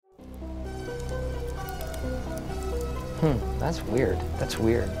That's weird. That's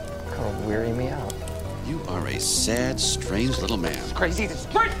weird. Kind of weirding me out. You are a sad, strange little man. It's crazy. This is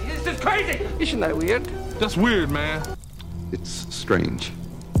crazy. This is crazy. Isn't that weird? That's weird, man. It's strange.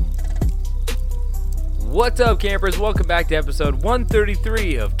 What's up, campers? Welcome back to episode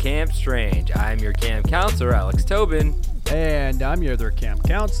 133 of Camp Strange. I'm your camp counselor, Alex Tobin. And I'm your other camp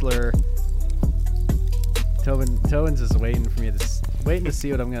counselor. Tobin's just waiting for me waiting to see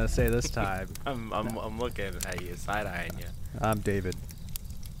what I'm gonna say this time. I'm looking at you, side-eyeing you. I'm David.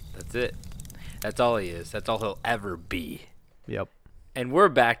 That's it. That's all he is. That's all he'll ever be. Yep. And we're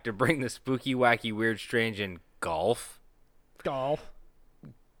back to bring the spooky, wacky, weird, strange in golf. Golf.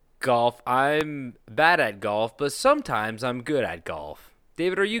 I'm bad at golf, but sometimes I'm good at golf.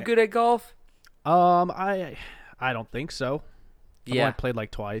 David, are you good at golf? I don't think so. I've Yeah. only played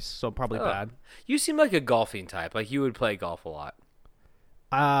like twice, so probably bad. You seem like a golfing type. Like you would play golf a lot.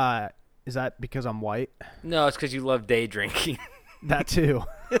 Is that because I'm white? No, it's because you love day drinking. That too.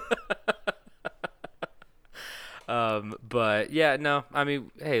 But yeah, no. I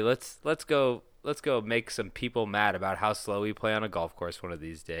mean, hey, let's go make some people mad about how slow we play on a golf course one of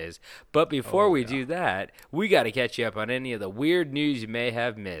these days. But before we do that, we got to catch you up on any of the weird news you may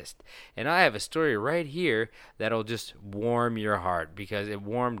have missed. And I have a story right here that'll just warm your heart because it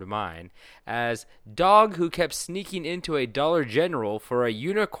warmed mine. As dog who kept sneaking into a Dollar General for a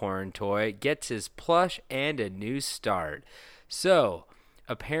unicorn toy gets his plush and a new start. So,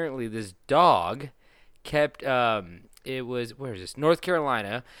 apparently this dog kept where is this? North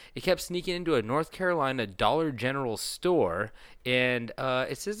Carolina. It kept sneaking into a North Carolina Dollar General store, and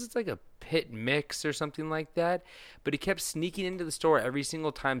it says it's like a pit mix or something like that, but it kept sneaking into the store every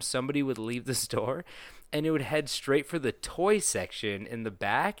single time somebody would leave the store, and it would head straight for the toy section in the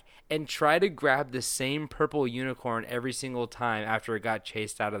back and try to grab the same purple unicorn every single time after it got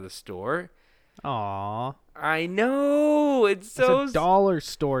chased out of the store. Aww. I know. It's It's a dollar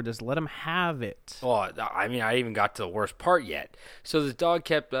store. Just let him have it. Well, I mean, I even got to the worst part yet. So the dog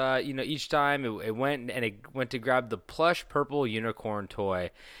kept, each time it went to grab the plush purple unicorn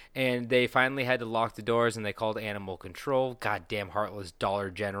toy, and they finally had to lock the doors, and they called animal control. Goddamn heartless Dollar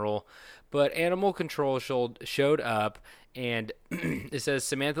General. But animal control showed up, and it says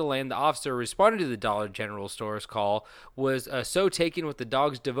Samantha Lane, the officer responded to the Dollar General store's call, was so taken with the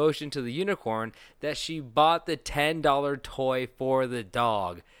dog's devotion to the unicorn that she bought the $10 toy for the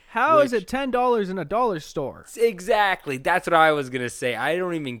dog. How is it $10 in a dollar store? Exactly. That's what I was going to say. I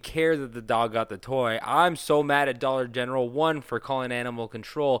don't even care that the dog got the toy. I'm so mad at Dollar General, one, for calling animal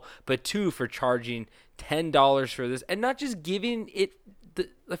control, but two, for charging $10 for this and not just giving it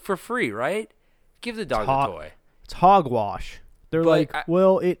for free, right? Give the dog the toy. It's hogwash. They're But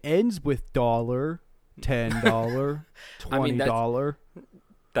well, it ends with $1, $10, $20. I mean,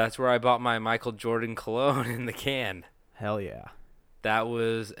 that's where I bought my Michael Jordan cologne in the can. Hell yeah. That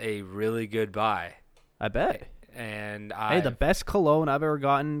was a really good buy. I bet. And the best cologne I've ever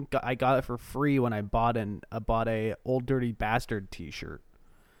gotten, I got it for free when I bought a Old Dirty Bastard t-shirt.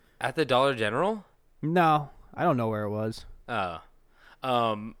 At the Dollar General? No, I don't know where it was.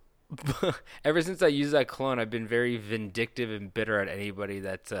 Ever since I used that cologne, I've been very vindictive and bitter at anybody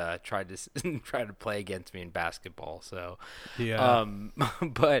that's tried to play against me in basketball. So, yeah.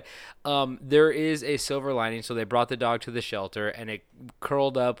 But there is a silver lining. So they brought the dog to the shelter, and it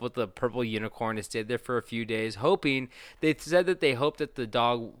curled up with the purple unicorn. It stayed there for a few days, hoping. They said that they hoped that the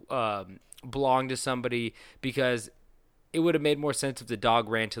dog belonged to somebody because it would have made more sense if the dog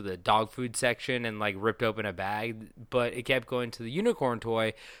ran to the dog food section and like ripped open a bag, but it kept going to the unicorn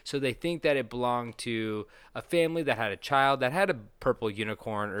toy. So they think that it belonged to a family that had a child that had a purple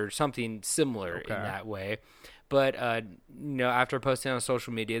unicorn or something similar in that way. But, after posting on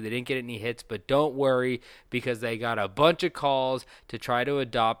social media, they didn't get any hits, but don't worry because they got a bunch of calls to try to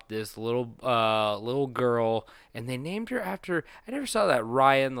adopt this little girl, and they named her after, I never saw that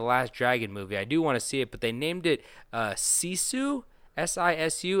Raya the Last Dragon movie. I do want to see it, but they named it Sisu,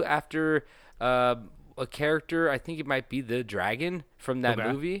 S-I-S-U, after a character, I think it might be the dragon from that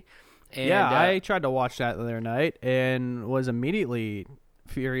movie. And, yeah, I tried to watch that the other night and was immediately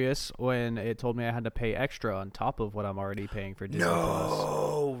furious when it told me I had to pay extra on top of what I'm already paying for Disney Plus.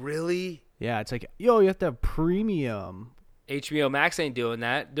 No, really? Yeah, it's like, yo, you have to have premium. HBO Max ain't doing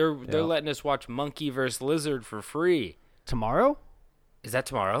that. They're letting us watch Monkey vs. Lizard for free. Tomorrow? Is that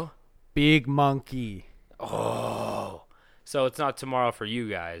tomorrow? Big Monkey. Oh. So it's not tomorrow for you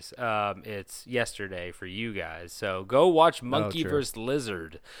guys. It's yesterday for you guys. So go watch Monkey vs.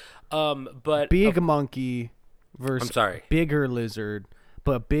 Lizard. But Big Monkey versus bigger lizard.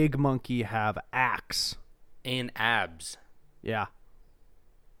 But Big Monkey have axe. And abs. Yeah.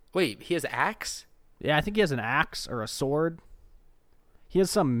 Wait, he has axe? Yeah, I think he has an axe or a sword. He has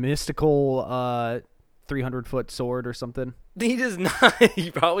some mystical 300-foot sword or something. He does not.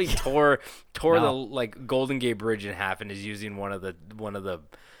 He probably tore the like Golden Gate Bridge in half and is using one of the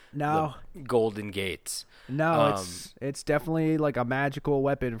No. the Golden Gates. No, it's definitely like a magical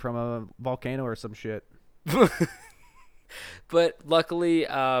weapon from a volcano or some shit. But luckily,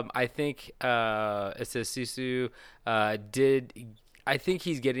 I think it says Sisu did. I think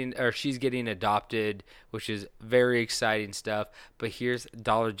he's getting or she's getting adopted, which is very exciting stuff. But here's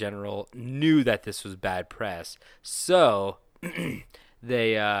Dollar General knew that this was bad press, so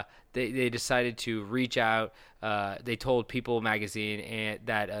they decided to reach out. They told People magazine and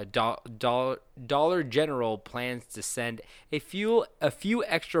that Dollar General plans to send a few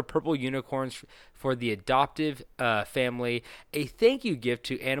extra purple unicorns for the adoptive family, a thank you gift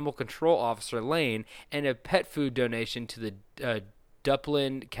to Animal Control Officer Lane, and a pet food donation to the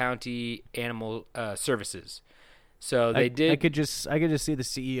Duplin County Animal Services. So they did. I could just see the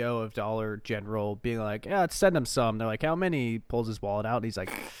CEO of Dollar General being like, "Yeah, let's send him some." They're like, "How many?" He pulls his wallet out and he's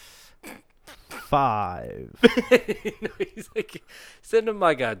like, 5. He's like, send him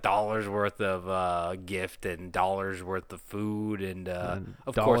like $1 worth of gift and $1 worth of food and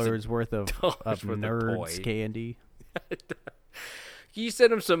of course $1 worth of Nerds candy. You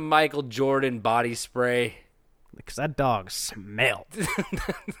send him some Michael Jordan body spray. Because that dog smelled.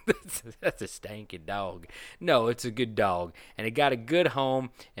 That's a stanky dog. No, it's a good dog, and it got a good home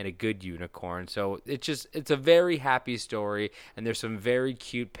and a good unicorn. So it's a very happy story, and there's some very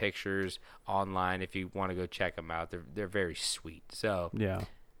cute pictures online if you want to go check them out. They're very sweet. So yeah,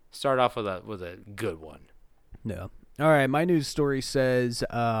 start off with a good one. Yeah. All right, my news story says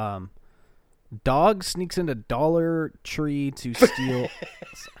dog sneaks into Dollar Tree to steal.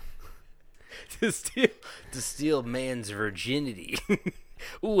 to steal man's virginity.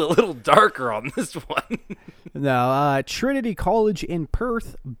 Ooh, a little darker on this one. No, Trinity College in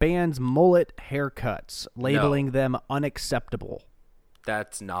Perth bans mullet haircuts, labeling them unacceptable.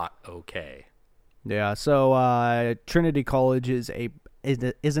 That's not okay. Yeah, so Trinity College is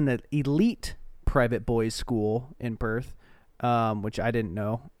an elite private boys' school in Perth, which I didn't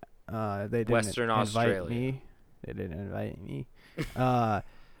know. They didn't Western invite Australia. me. They didn't invite me.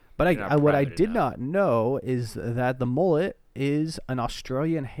 But what I did not know is that the mullet is an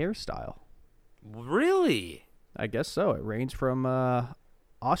Australian hairstyle. Really? I guess so. It reigns from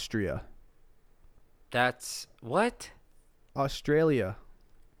Austria. That's what? Australia.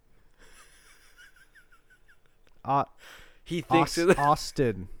 He thinks of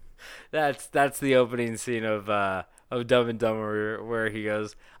Austin. That's the opening scene of Dumb and Dumber where he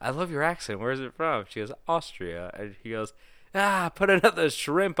goes, "I love your accent. Where's it from?" She goes, "Austria," and he goes, "Put another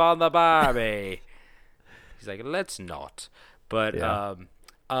shrimp on the barbie." He's like, "Let's not." But yeah.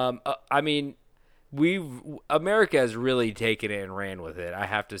 I mean, America has really taken it and ran with it. I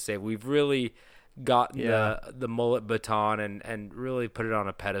have to say, we've really gotten the mullet baton and really put it on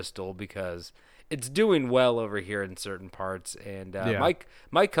a pedestal because it's doing well over here in certain parts. And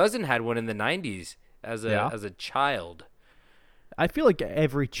my cousin had one in the 90s as a child. I feel like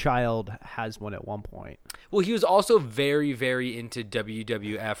every child has one at one point. Well, he was also very, very into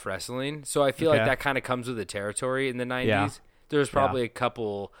WWF wrestling, so I feel like that kind of comes with the territory in the 90s. Yeah. There's probably a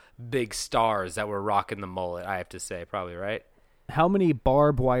couple big stars that were rocking the mullet, I have to say, probably, right? How many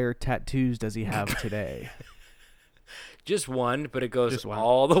barbed wire tattoos does he have today? Just one, but it goes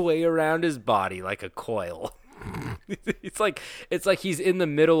all the way around his body like a coil. It's like he's in the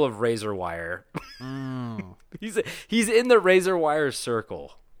middle of razor wire. He's in the razor wire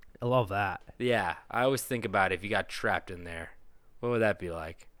circle. I love that. Yeah, I always think about if you got trapped in there. What would that be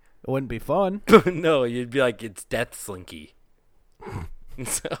like? It wouldn't be fun. No, you'd be like, it's Death Slinky.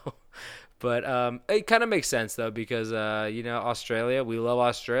 But it kind of makes sense though because Australia, we love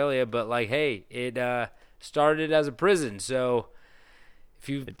Australia, but like, hey, it started as a prison, so if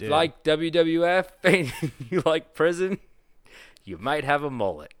you like WWF and you like prison, you might have a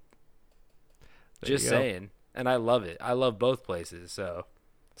mullet. Just saying. And I love it. I love both places, so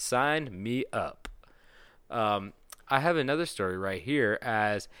sign me up. I have another story right here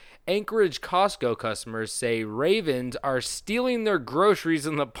as Anchorage Costco customers say ravens are stealing their groceries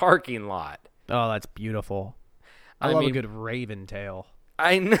in the parking lot. Oh, that's beautiful. I love a good raven tail.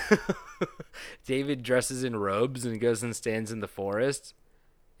 I know. David dresses in robes and goes and stands in the forest.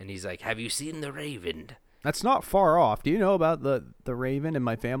 And he's like, "Have you seen the raven?" That's not far off. Do you know about the raven in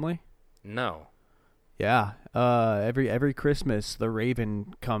my family? No. Yeah. Every Christmas, the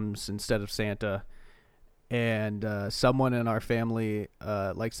raven comes instead of Santa. And someone in our family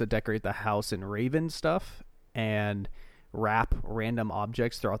likes to decorate the house in raven stuff. And wrap random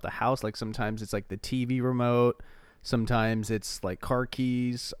objects throughout the house. Like sometimes it's like the TV remote, sometimes it's like car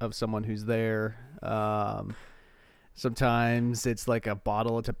keys of someone who's there. Sometimes it's like a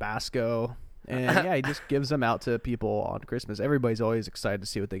bottle of Tabasco. And yeah, he just gives them out to people on Christmas. Everybody's always excited to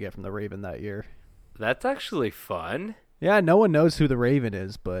see what they get from the Raven that year. That's actually fun. Yeah, no one knows who the Raven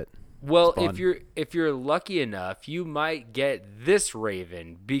is, but Well, it's fun. if you're lucky enough, you might get this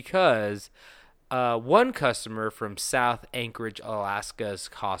Raven because one customer from South Anchorage, Alaska's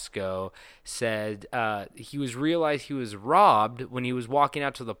Costco said he realized he was robbed when he was walking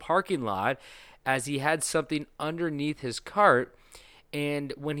out to the parking lot as he had something underneath his cart,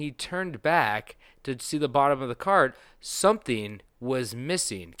 and when he turned back to see the bottom of the cart, something was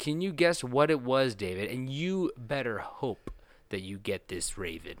missing. Can you guess what it was, David? And you better hope that you get this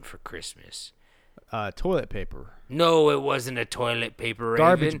Raven for Christmas. Toilet paper. No, it wasn't a toilet paper Raven.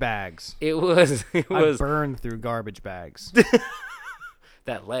 Garbage bags. It was. It I was burned through garbage bags.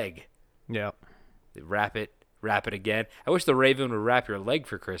 that leg. Yeah. Wrap it again. I wish the Raven would wrap your leg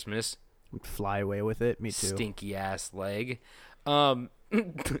for Christmas. Fly away with it. Me too. Stinky ass leg.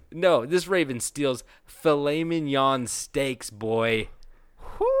 No, this Raven steals filet mignon steaks, boy.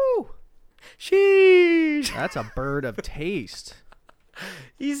 Whoo! Sheesh. That's a bird of taste.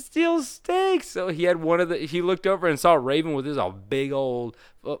 He steals steaks. So he had he looked over and saw Raven with his big old,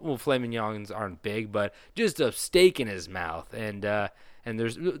 well, filet mignons aren't big, but just a steak in his mouth. And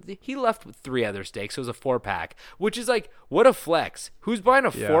he left with 3 other steaks. So it was a 4-pack, which is like, what a flex. Who's buying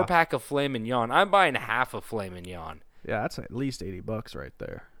a 4-pack of filet mignon? I'm buying half a filet mignon. Yeah, that's at least $80 right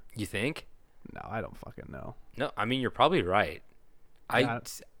there. You think? No, I don't fucking know. No, I mean, you're probably right. Yeah,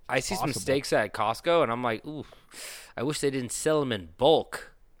 I see some possible. steaks at Costco, and I'm like, ooh, I wish they didn't sell them in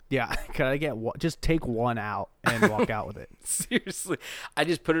bulk. Yeah, could I get one? Just take one out and walk out with it. Seriously. I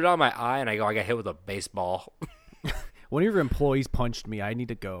just put it on my eye, and I got hit with a baseball. One of your employees punched me. I need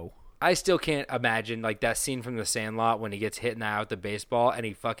to go. I still can't imagine, like, that scene from The Sandlot when he gets hit in the eye with the baseball and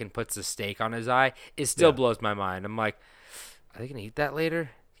he fucking puts the steak on his eye. It still blows my mind. I'm like, are they going to eat that later?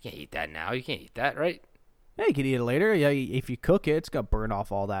 You can't eat that now. You can't eat that, right? Yeah, you can eat it later. Yeah, if you cook it, it's gonna burn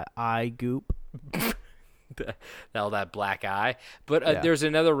off all that eye goop. All that black eye. But Yeah. there's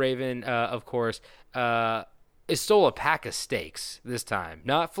another Raven, of course. It stole a pack of steaks this time.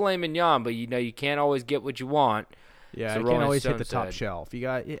 Not filet mignon, but you can't always get what you want. Yeah, So you Rolling can't always hit Stone the top said- shelf.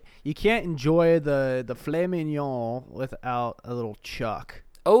 You can't enjoy the filet mignon without a little chuck.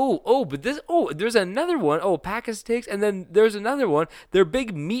 There's another one. Oh, a pack of steaks, and then there's another one. They're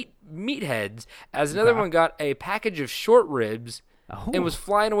big meatheads. As another one got a package of short ribs and was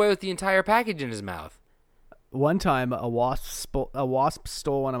flying away with the entire package in his mouth. One time, a wasp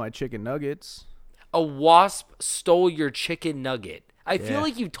stole one of my chicken nuggets. A wasp stole your chicken nugget. I feel Yeah.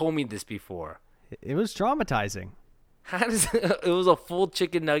 like you've told me this before. It was traumatizing. How does it was a full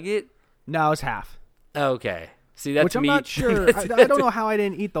chicken nugget? No, it was half. Okay. See, that's Which I'm me. not sure. I don't know how I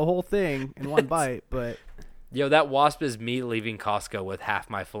didn't eat the whole thing in one bite, but Yo, that wasp is me leaving Costco with half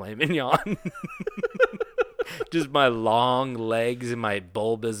my filet mignon. Just my long legs and my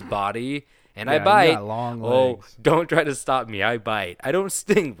bulbous body. And Yeah, I you bite. got long Oh, legs. don't try to stop me. I bite. I don't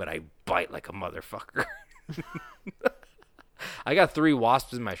sting, but I bite like a motherfucker. I got 3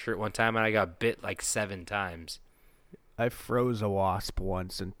 wasps in my shirt one time, and I got bit like 7 times. I froze a wasp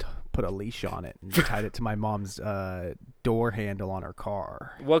once and put a leash on it and tied it to my mom's door handle on her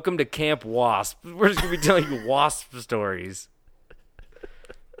car. Welcome to Camp Wasp. We're just going to be telling you wasp stories.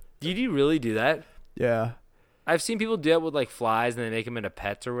 Did you really do that? Yeah. I've seen people do that with like flies and they make them into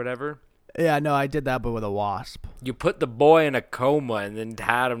pets or whatever. Yeah, no, I did that, but with a wasp. You put the boy in a coma and then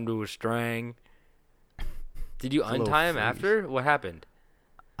tied him to a string. Did you a little untie him freeze. after? What happened?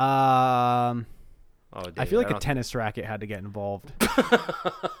 Oh, I feel like a don't- tennis racket had to get involved.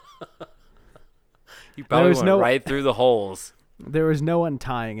 You probably was went no- right through the holes. There was no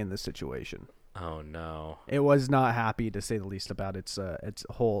untying in this situation. Oh no. It was not happy, to say the least, about its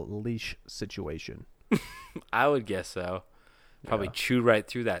whole leash situation. I would guess so. Probably chewed right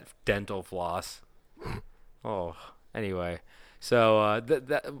through that dental floss. Oh, anyway. So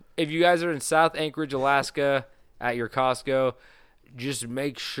if you guys are in South Anchorage, Alaska, at your Costco, just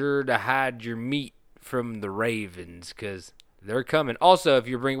make sure to hide your meat from the ravens because they're coming. Also, if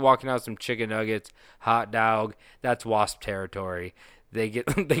you're walking out some chicken nuggets, hot dog, that's wasp territory. They get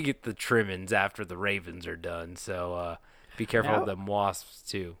the trimmings after the ravens are done. So be careful of them wasps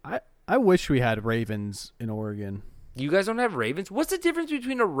too. I wish we had ravens in Oregon. You guys don't have ravens? What's the difference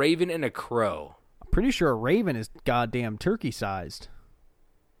between a raven and a crow? I'm pretty sure a raven is goddamn turkey-sized.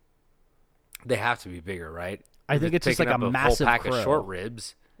 They have to be bigger, right? I If think it's just picking like a up massive whole pack crow. of short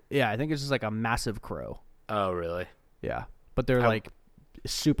ribs. Yeah, I think it's just like a massive crow. Oh, really? Yeah, but they're like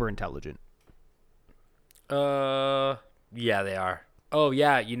super intelligent. Yeah, they are. Oh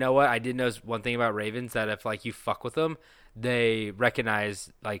yeah, you know what? I did know one thing about ravens, that if like you fuck with them, they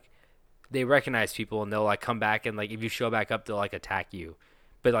recognize people, and they'll like come back, and like if you show back up, they'll like attack you,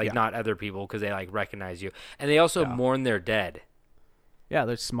 but like not other people, because they like recognize you, and they also mourn their dead. Yeah,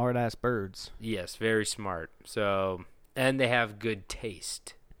 they're smart ass birds. Yes, very smart. So, and they have good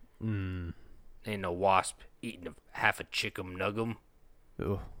taste. Ain't no wasp eating half a chicken nuggum.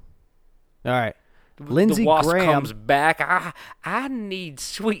 Ooh. All right. Lindsey the wasp Graham comes back. I need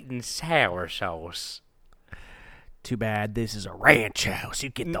sweet and sour sauce. Too bad this is a ranch house. You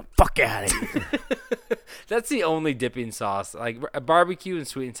get the fuck out of here. That's the only dipping sauce. Like barbecue and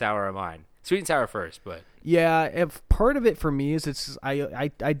sweet and sour are mine. Sweet and sour first, but Yeah, if part of it for me is it's I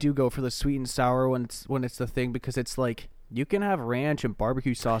do go for the sweet and sour when it's the thing, because it's like you can have ranch and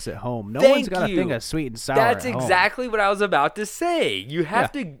barbecue sauce at home. No one's got a thing of sweet and sour. That's at home. exactly what I was about to say. You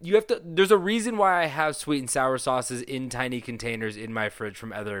have to. There's a reason why I have sweet and sour sauces in tiny containers in my fridge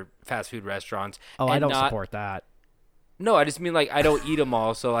from other fast food restaurants. Oh, I don't support that. No, I just mean like I don't eat them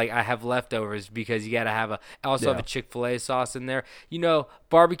all, so like I have leftovers, because you gotta have I also have a Chick-fil-A sauce in there. You know,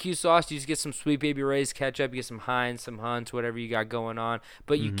 barbecue sauce, you just get some Sweet Baby Ray's ketchup, you get some Heinz, some Hunt's, whatever you got going on,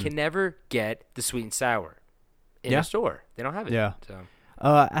 but you can never get the sweet and sour in a store. They don't have it. Yeah. So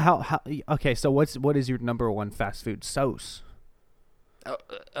how okay, so what is your number one fast food sauce?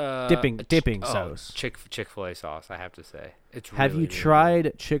 Dipping sauce. Chick-fil-A sauce, I have to say. Have you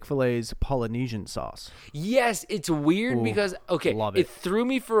tried Chick-fil-A's Polynesian sauce? Yes, it's weird because it threw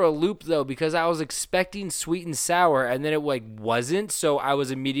me for a loop though, because I was expecting sweet and sour, and then it like wasn't, so I was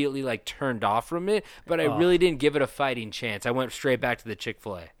immediately like turned off from it, but I really didn't give it a fighting chance. I went straight back to the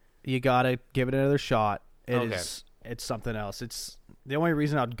Chick-fil-A. You got to give it another shot. It's something else. It's the only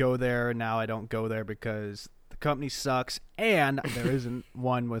reason I'd go there. Now I don't go there because the company sucks, and there isn't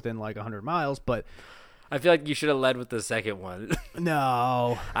one within like 100 miles, but I feel like you should have led with the second one.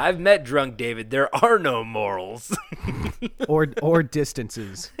 No. I've met drunk David. There are no morals. or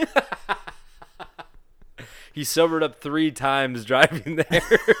distances. He sobered up 3 times driving there.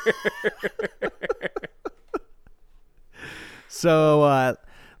 So,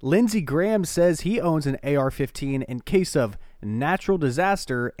 Lindsey Graham says he owns an AR-15 in case of natural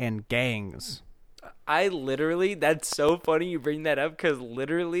disaster and gangs. That's so funny you bring that up, because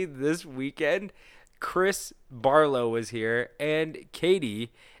literally this weekend, Chris Barlow was here, and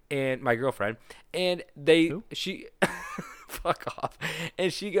Katie, and my girlfriend, and she fuck off,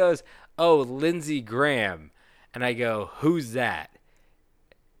 and she goes, "Oh, Lindsey Graham," and I go, "Who's that?"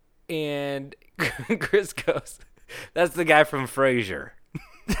 And Chris goes, "That's the guy from Frasier."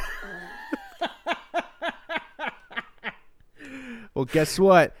 Well, guess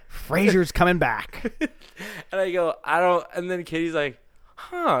what? Frasier's coming back. And I go, "I don't," and then Katie's like,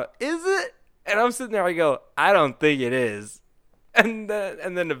 "Huh, is it?" And I'm sitting there, I go, "I don't think it is." And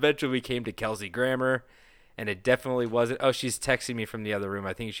then eventually we came to Kelsey Grammer, and it definitely wasn't. Oh, she's texting me from the other room.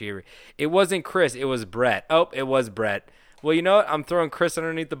 I think it wasn't Chris, it was Brett. Oh, it was Brett. Well, you know what? I'm throwing Chris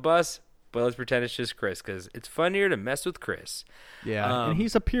underneath the bus, but let's pretend it's just Chris, because it's funnier to mess with Chris. Yeah, and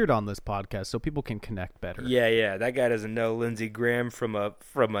he's appeared on this podcast, so people can connect better. Yeah, that guy doesn't know Lindsey Graham from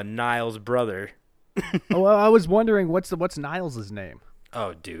a Niles brother. Oh, well, I was wondering what's Niles' name.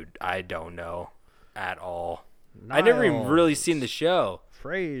 Oh, dude, I don't know at all. Niles. I never even really seen the show.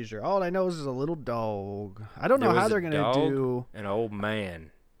 Frasier. All I know is a little dog. I don't know how they're gonna do an old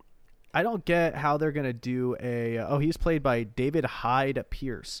man. I don't get how they're gonna do he's played by David Hyde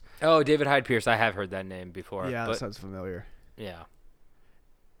Pierce. Oh, David Hyde Pierce. I have heard that name before. Yeah, that sounds familiar. Yeah.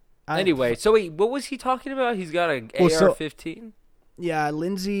 Anyway, so wait, what was he talking about? He's got an AR-15? Yeah,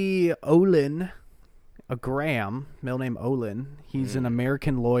 Lindsey Olin, a Graham, middle name Olin. He's an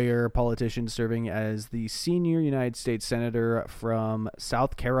American lawyer, politician serving as the senior United States Senator from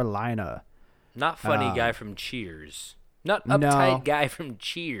South Carolina. Not funny guy from Cheers. Not uptight guy from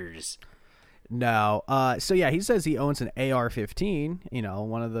Cheers. No. So, yeah, he says he owns an AR-15,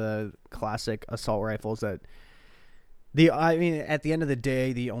 one of the classic assault rifles that... at the end of the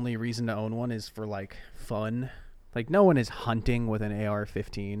day, the only reason to own one is for, like, fun. Like, no one is hunting with an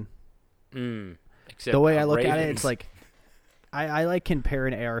AR-15. Except the way I look Ravens. at it, it's like... I like compare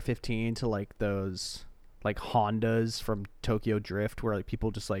an AR-15 to, like, those... like Hondas from Tokyo Drift, where like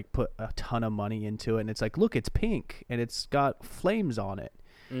people just like put a ton of money into it, and it's like, look, it's pink and it's got flames on it.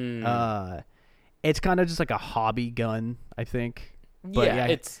 It's kind of just like a hobby gun, I think. But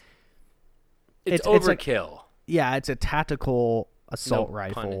it's overkill. It's a tactical assault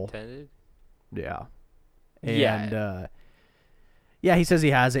rifle. Pun intended. Yeah. And Yeah, he says he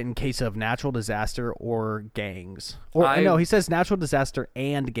has it in case of natural disaster or gangs. Or I- no, he says natural disaster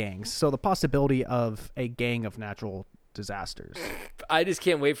and gangs. So the possibility of a gang of natural disasters. I just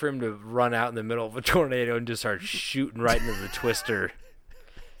can't wait for him to run out in the middle of a tornado and just start shooting right into the Twister.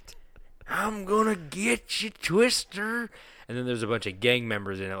 I'm gonna get you, Twister. And then there's a bunch of gang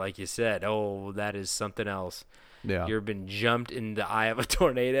members in it, like you said. Oh, that is something else. Yeah. You've been jumped in the eye of a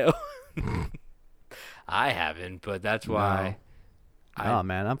tornado. I haven't, but that's why. Oh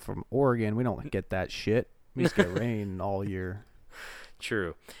man, I'm from Oregon. We don't get that shit. We just get rain all year.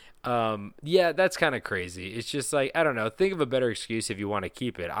 True. Yeah, that's kind of crazy. It's just like, I don't know. Think of a better excuse if you want to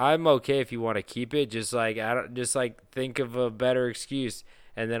keep it. I'm okay if you want to keep it. Just like think of a better excuse,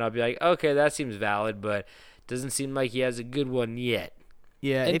 and then I'll be like, okay, that seems valid, but doesn't seem like he has a good one yet.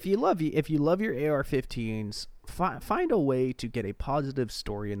 Yeah, And- if you love your AR-15s, find a way to get a positive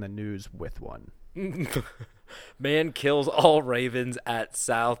story in the news with one. Man kills all ravens at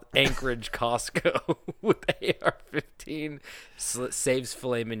South Anchorage Costco with AR-15. Saves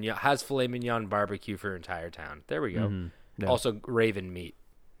filet mignon. Has filet mignon barbecue for entire town. There we go. Yeah. Also Raven meat.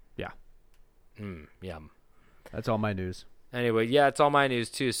 Yeah, Yum. that's all my news. Anyway, yeah, it's all my news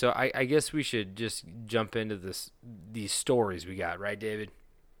too. So I guess we should just jump into these stories we got, right, David?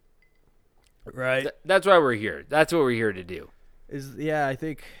 Right. That's why we're here. That's what we're here to do. I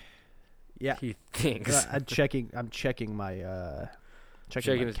think. Yeah. He thinks. I'm checking my checking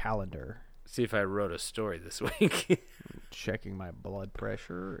Checking my his- calendar. See if I wrote a story this week. Checking my blood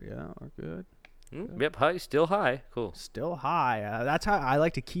pressure. Yeah, we're good. Yep, high, still high. Cool. Still high. That's how I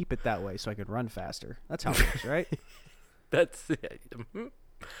like to keep it that way, so I can run faster. That's how it is, right? That's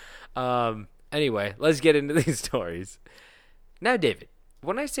anyway, let's get into these stories. Now, David,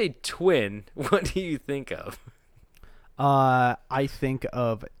 when I say twin, what do you think of? I think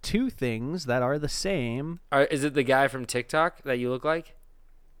of two things that are the same. Is it the guy from TikTok that you look like?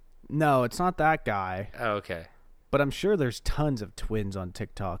 No, it's not that guy. Oh, okay. But I'm sure there's tons of twins on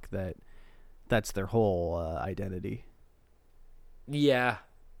TikTok that's their whole identity. Yeah.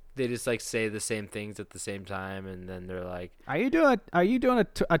 They just like say the same things at the same time, and then they're like, Are you doing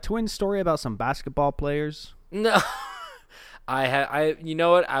a twin story about some basketball players? "No." You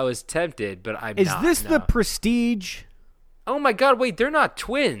know what? I was tempted, but I'm Is not. this no. the Prestige? Oh my god, wait, they're not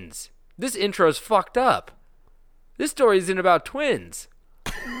twins. This intro's fucked up. This story isn't about twins.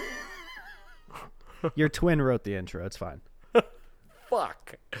 Your twin wrote the intro. It's fine.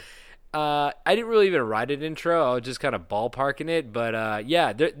 Fuck. I didn't really even write an intro. I was just kind of ballparking it. But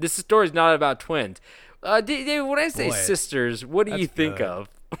yeah, this story's not about twins. David, when I say Boy, sisters, what do you that's think good. of?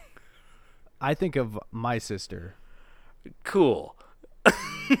 I think of my sister. Cool.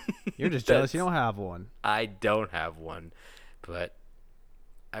 You're just jealous you don't have one. I don't have one, but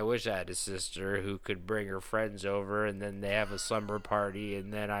I wish I had a sister who could bring her friends over, and then they have a slumber party,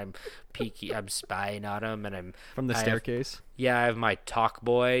 and then I'm spying on them, and From the staircase? I have my talk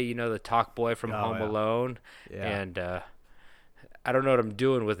boy, you know, the talk boy from Home yeah. Alone, Yeah. and I don't know what I'm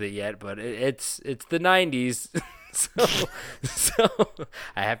doing with it yet, but it's the 90s, so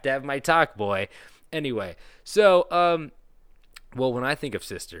I have to have my talk boy. Anyway, so well, when I think of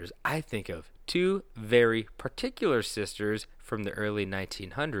sisters, I think of two very particular sisters from the early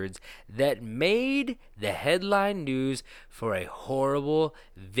 1900s that made the headline news for a horrible,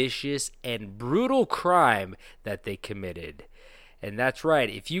 vicious, and brutal crime that they committed. And that's right.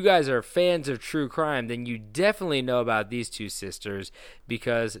 If you guys are fans of true crime, then you definitely know about these two sisters,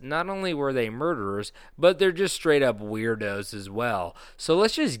 because not only were they murderers, but they're just straight up weirdos as well. So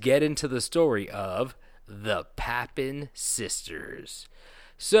let's just get into the story of the Papin sisters.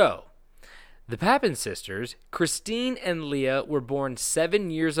 So, the Papin sisters, Christine and Leah, were born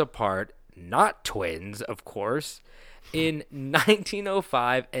 7 years apart, not twins, of course, in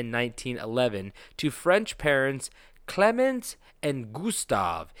 1905 and 1911 to French parents Clemence and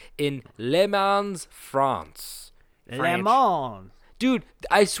Gustave in Le Mans, France. Le Mans. Dude,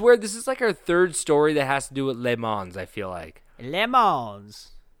 I swear this is like our third story that has to do with Le Mans, I feel like. Le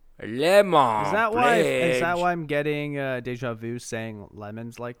Mans. Le Mans. Is that why Bridge. I'm getting deja vu saying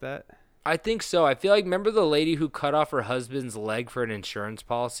lemons like that? I think so. I feel like, remember the lady who cut off her husband's leg for an insurance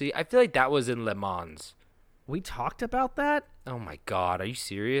policy? I feel like that was in Le Mans. We talked about that? Oh my god, are you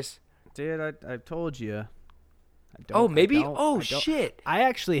serious? Dude, I told you. Oh, maybe? Oh, shit. I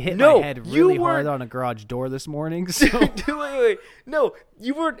actually hit No, my head you really hard weren't- on a garage door this morning. So wait. No,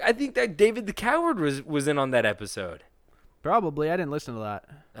 you were. I think that David the Coward was in on that episode. probably I didn't listen to that.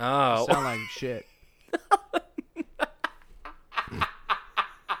 Oh. Sound like shit.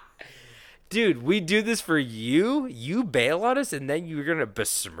 Dude, we do this for you? You bail on us and then you're going to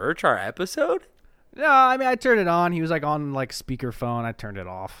besmirch our episode? No, I mean I turned it on. He was like on like speakerphone. I turned it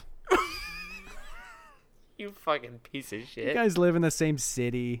off. You fucking piece of You shit. guys live in the same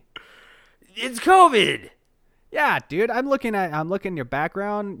city. It's COVID. Yeah, dude. I'm looking at your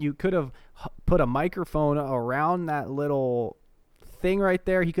background. You could have put a microphone around that little thing right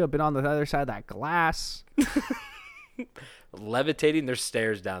there. He could have been on the other side of that glass. Levitating, there's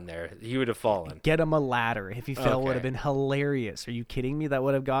stairs down there. He would have fallen. Get him a ladder. If he fell, would have Okay. been hilarious. Are you kidding me? That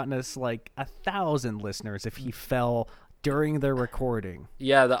would have gotten us like 1,000 listeners if he fell during the recording.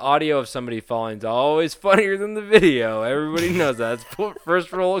 Yeah, the audio of somebody falling is always funnier than the video. Everybody knows that. It's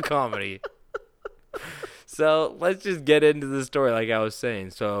first rule of comedy. So let's just get into the story like I was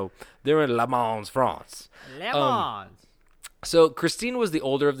saying. So they're in Le Mans, France. So Christine was the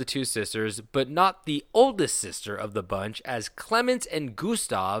older of the two sisters, but not the oldest sister of the bunch, as Clemens and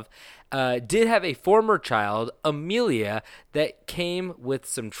Gustav did have a former child, Amelia, that came with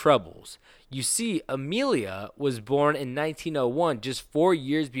some troubles. You see, Amelia was born in 1901, just 4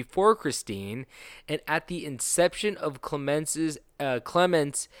 years before Christine, and at the inception of Clemens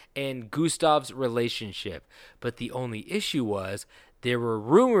and Gustav's relationship. But the only issue was there were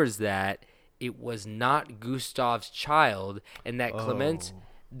rumors that it was not Gustav's child, and that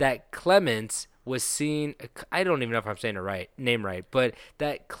Clemens was seeing, I don't even know if I'm saying the name right, but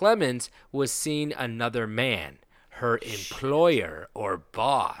that Clemens was seeing another man, her employer or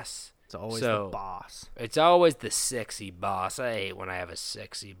boss. It's always the boss. It's always the sexy boss. I hate when I have a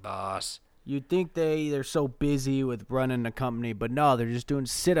sexy boss. You'd think they're so busy with running the company, but no, they're just doing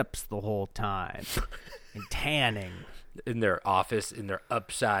sit-ups the whole time and tanning. In their office, in their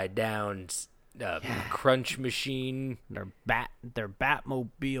upside down crunch machine. Their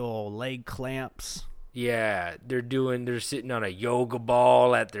Batmobile leg clamps. Yeah, they're sitting on a yoga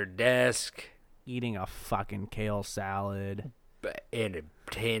ball at their desk. Eating a fucking kale salad. And a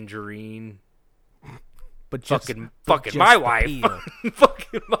tangerine. But just, fucking just my the wife. peel.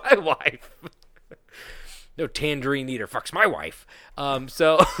 Fucking my wife. No tangerine eater fucks my wife.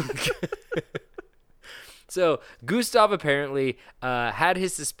 So Gustav apparently had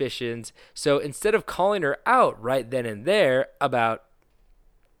his suspicions. So instead of calling her out right then and there about,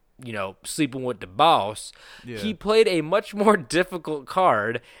 sleeping with the boss, he played a much more difficult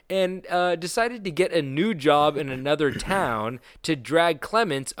card and decided to get a new job in another town to drag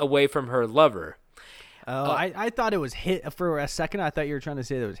Clemens away from her lover. Oh, I thought it was for a second. I thought you were trying to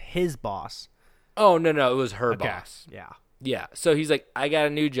say that it was his boss. Oh, no, it was her boss. Yeah. Yeah, so he's like, I got a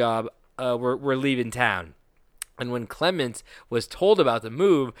new job. We're leaving town. And when Clemens was told about the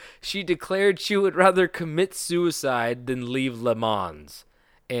move, she declared she would rather commit suicide than leave Le Mans.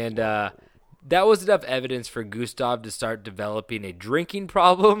 And that was enough evidence for Gustav to start developing a drinking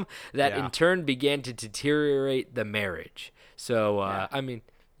problem that in turn began to deteriorate the marriage. So, I mean,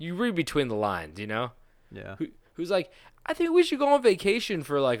 you read between the lines, Yeah. Who's like, I think we should go on vacation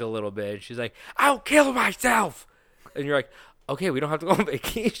for like a little bit. And she's like, I'll kill myself. And you're like, okay, we don't have to go on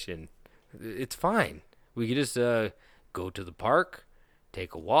vacation. It's fine. We could just go to the park,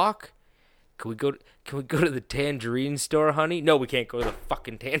 take a walk. Can we go to the tangerine store, honey? No, we can't go to the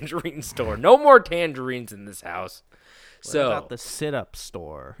fucking tangerine store. No more tangerines in this house. What about the sit-up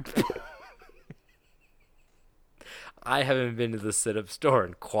store? I haven't been to the sit-up store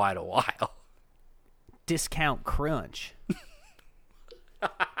in quite a while. Discount Crunch.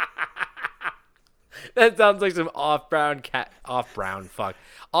 That sounds like some off-brand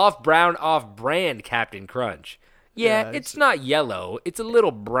off-brand Captain Crunch. Yeah, it's not yellow. It's a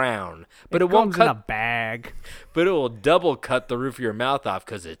little brown, but it won't comes cut in a bag. But it will double cut the roof of your mouth off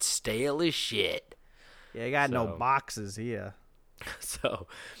because it's stale as shit. Yeah, you got no boxes here. So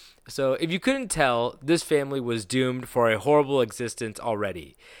if you couldn't tell, this family was doomed for a horrible existence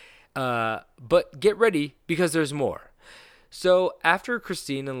already. But get ready because there's more. So after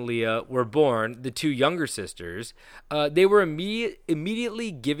Christine and Leah were born, the two younger sisters, they were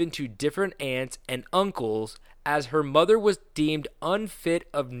immediately given to different aunts and uncles as her mother was deemed unfit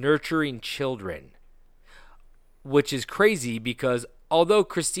of nurturing children. Which is crazy because although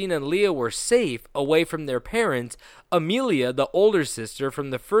Christine and Leah were safe away from their parents, Amelia, the older sister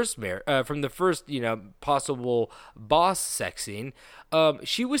from the first possible boss sexing,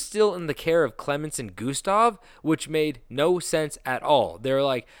 she was still in the care of Clemens and Gustav, which made no sense at all. They were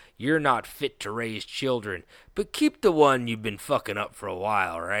like, "You're not fit to raise children, but keep the one you've been fucking up for a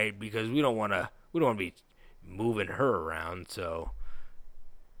while, right? Because we don't want to be moving her around." So,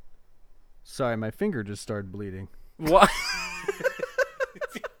 sorry, my finger just started bleeding. what?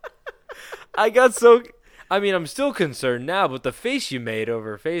 I'm still concerned now, but the face you made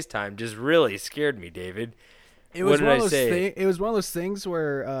over FaceTime just really scared me, David. It What was did one I of those say? It was one of those things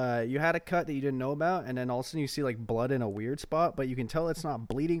where you had a cut that you didn't know about, and then all of a sudden you see like blood in a weird spot, but you can tell it's not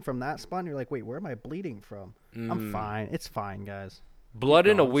bleeding from that spot. And you're like, wait, where am I bleeding from? I'm fine. It's fine, guys. Blood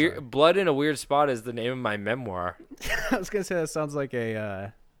in a I'm weird sorry. blood in a weird spot is the name of my memoir. I was gonna say that sounds like a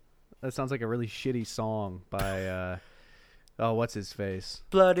really shitty song by oh, what's his face?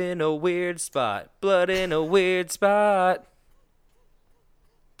 Blood in a weird spot. Blood in a weird spot.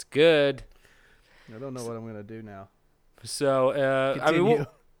 It's good. I don't know what I'm gonna do now. So I mean Continue.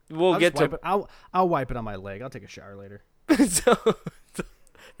 we'll get to I'll wipe it on my leg. I'll take a shower later. so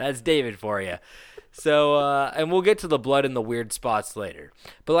that's David for you. So and we'll get to the blood in the weird spots later.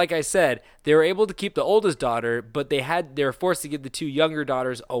 But like I said, they were able to keep the oldest daughter, but they were forced to give the two younger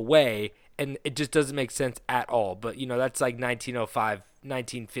daughters away, and it just doesn't make sense at all. But that's like 1905,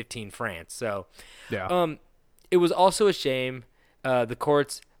 1915 France. So Yeah. it was also a shame the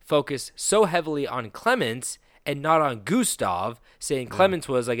courts focused so heavily on Clemens and not on Gustav, saying Clemens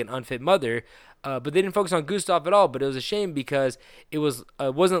was like an unfit mother. But they didn't focus on Gustav at all. But it was a shame because it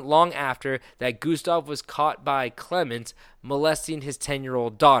wasn't long after that Gustav was caught by Clemens molesting his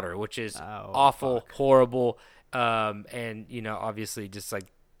 10-year-old daughter, which is awful, horrible, and obviously just like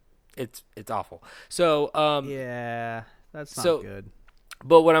it's awful. So Yeah, that's not so- good.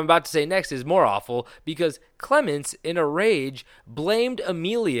 But what I'm about to say next is more awful because Clemens, in a rage, blamed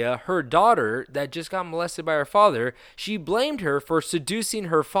Amelia, her daughter that just got molested by her father. She blamed her for seducing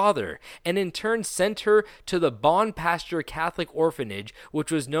her father and in turn sent her to the Bon Pasture Catholic Orphanage,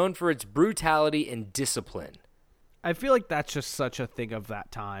 which was known for its brutality and discipline. I feel like that's just such a thing of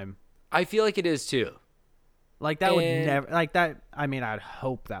that time. I feel like it is too. Like that would And- never like that. I mean, I'd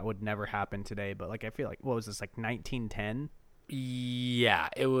hope that would never happen today. But like, I feel like what was this like 1910? Yeah,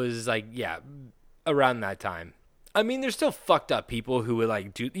 it was like, around that time. I mean, there's still fucked up people who would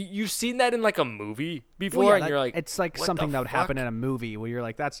like do. You've seen that in like a movie before, Well, yeah, and you're like, it's like what something the that would happen fuck? in a movie where you're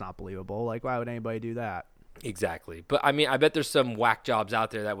like, that's not believable. Like, why would anybody do that? Exactly. But I mean, I bet there's some whack jobs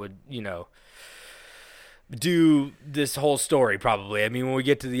out there that would, do this whole story probably. I mean, when we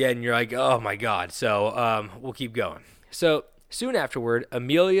get to the end, you're like, oh my God. So we'll keep going. So soon afterward,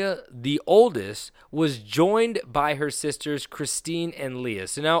 Amelia, the oldest, was joined by her sisters, Christine and Leah.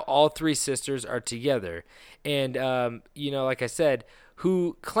 So now all three sisters are together. And, like I said,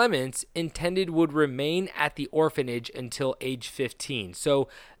 who Clemens intended would remain at the orphanage until age 15. So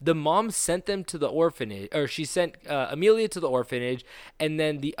the mom sent them to the orphanage, or she sent Amelia to the orphanage, and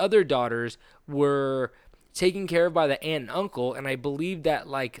then the other daughters were taken care of by the aunt and uncle, and I believe that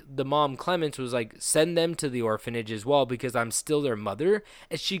like the mom Clemens was like, send them to the orphanage as well because I'm still their mother,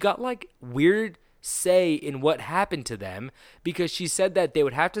 and she got like weird say in what happened to them because she said that they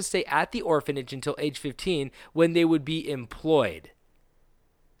would have to stay at the orphanage until age 15 when they would be employed.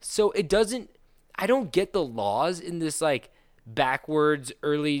 So I don't get the laws in this like backwards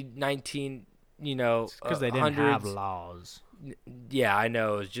early 19 Because they didn't have laws. Yeah, I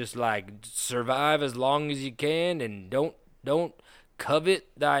know. It's just like survive as long as you can and don't covet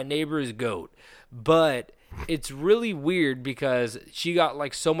thy neighbor's goat. But it's really weird because she got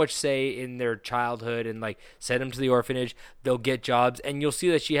like so much say in their childhood and like send them to the orphanage, they'll get jobs, and you'll see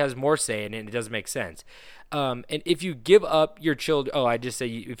that she has more say in it, and it doesn't make sense. And if you give up your children,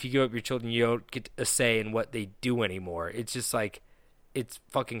 if you give up your children, you don't get a say in what they do anymore. It's just like, it's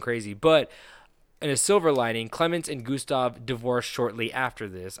fucking crazy. But in a silver lining, Clemens and Gustav divorced shortly after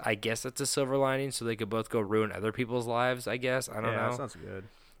this. I guess that's a silver lining, so they could both go ruin other people's lives, I guess. I don't know. That sounds good.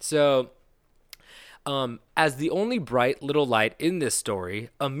 So, as the only bright little light in this story,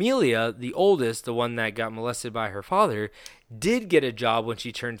 Amelia, the oldest, the one that got molested by her father, did get a job when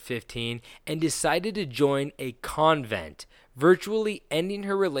she turned 15 and decided to join a convent, virtually ending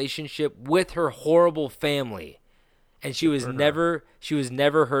her relationship with her horrible family. And she was never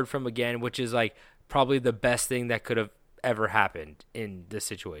heard from again, which is like probably the best thing that could have ever happened in this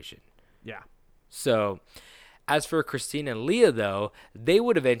situation. Yeah. So, as for Christine and Leah, though, they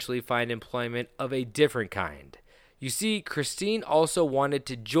would eventually find employment of a different kind. You see, Christine also wanted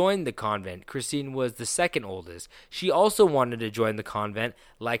to join the convent. Christine was the second oldest. She also wanted to join the convent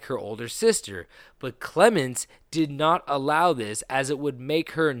like her older sister. But Clemens did not allow this as it would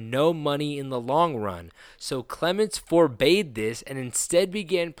make her no money in the long run. So Clemens forbade this and instead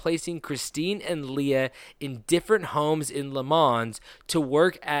began placing Christine and Leah in different homes in Le Mans to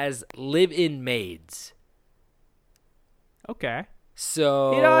work as live-in maids. Okay.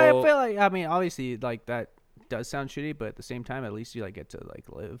 So I feel like, I mean, obviously, like that does sound shitty, but at the same time, at least you like get to like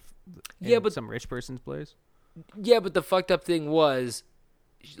live in Yeah, but- some rich person's place. Yeah, but the fucked up thing was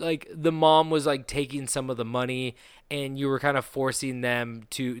like the mom was like taking some of the money and you were kind of forcing them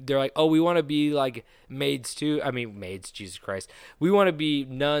to, they're like, oh, we want to be like maids too. I mean, maids, Jesus Christ. We want to be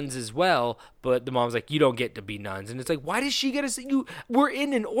nuns as well. But the mom's like, you don't get to be nuns. And it's like, why does she get to say you? We're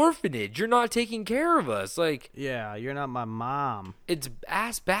in an orphanage. You're not taking care of us. Like, Yeah, you're not my mom. it's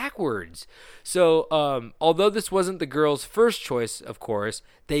ass backwards. So, although this wasn't the girl's first choice, of course,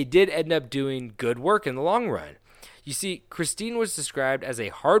 they did end up doing good work in the long run. You see, Christine was described as a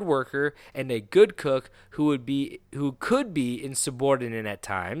hard worker and a good cook who could be insubordinate at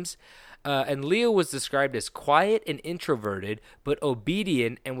times. And Leah was described as quiet and introverted, but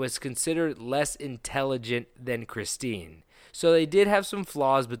obedient and was considered less intelligent than Christine. So they did have some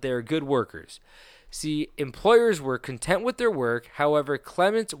flaws, but they were good workers. See, employers were content with their work. However,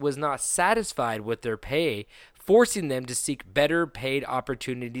 Clements was not satisfied with their pay, forcing them to seek better paid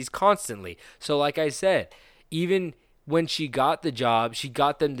opportunities constantly. So like I said, even when she got the job, she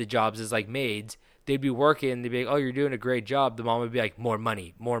got them the jobs as like maids. They'd be working. They'd be like, oh, you're doing a great job. The mom would be like, more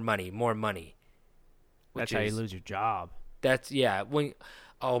money, more money, more money. That's how you lose your job. That's, yeah.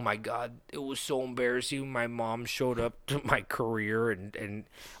 Oh my God, it was so embarrassing. My mom showed up to my career and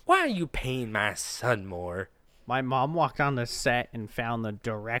why are you paying my son more? My mom walked on the set and found the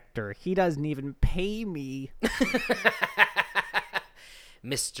director. He doesn't even pay me.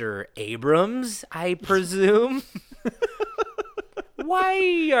 Mr. Abrams, I presume?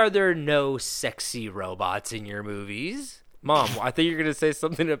 Why are there no sexy robots in your movies? Mom, I thought you were going to say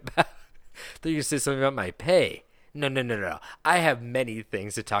something about my pay. No. I have many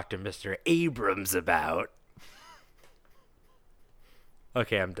things to talk to Mr. Abrams about.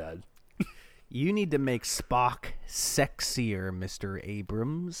 Okay, I'm done. You need to make Spock sexier, Mr.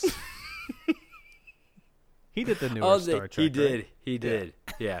 Abrams. He did the newer Star Trek. He did. Right? He did.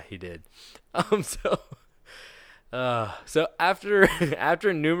 Yeah, he did. So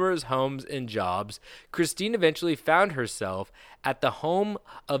after numerous homes and jobs, Christine eventually found herself at the home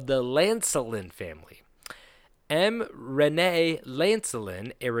of the Lancelin family. M. Renee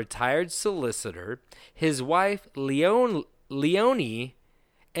Lancelin, a retired solicitor, his wife Leonie,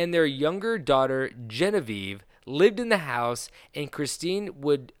 and their younger daughter Genevieve lived in the house, and Christine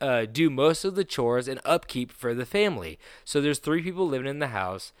would do most of the chores and upkeep for the family. So there's 3 people living in the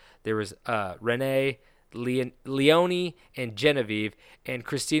house. There was Renee, Leonie, and Genevieve, and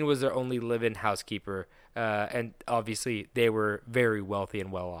Christine was their only live-in housekeeper. And obviously they were very wealthy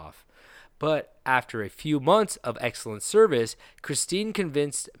and well off. But after a few months of excellent service, Christine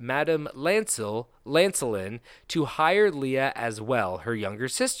convinced Madame Lancelin to hire Leah as well, her younger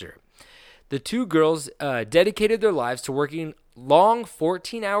sister. The 2 girls dedicated their lives to working long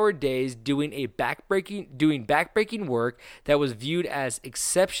 14-hour days doing backbreaking work that was viewed as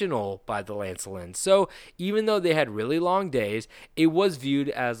exceptional by the Lancelins. So even though they had really long days, it was viewed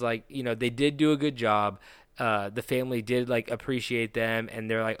as like, they did do a good job. The family did like appreciate them,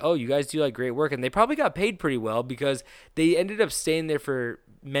 and they're like, oh, you guys do like great work. And they probably got paid pretty well because they ended up staying there for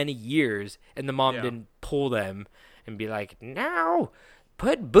many years, and the mom didn't pull them and be like, no,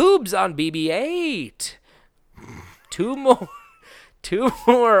 put boobs on BB-8. 2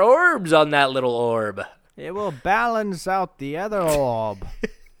 more orbs on that little orb. It will balance out the other orb.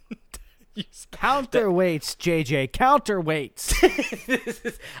 Counterweights, JJ,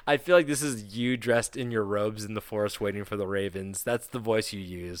 counterweights. I feel like this is you dressed in your robes in the forest waiting for the ravens. That's the voice you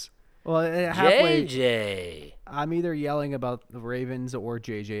use. Well, halfway, JJ. I'm either yelling about the Ravens or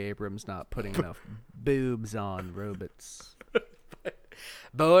JJ Abrams not putting enough boobs on robots.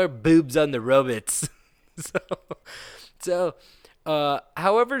 More boobs on the robots.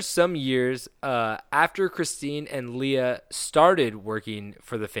 However, some years after Christine and Leah started working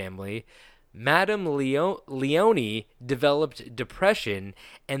for the family, Madame Leonie developed depression,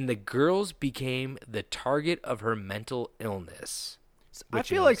 and the girls became the target of her mental illness. I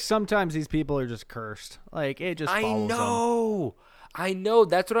feel like sometimes these people are just cursed. Like, it just follows them. I know.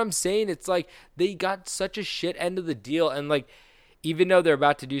 That's what I'm saying. It's like they got such a shit end of the deal, and like, even though they're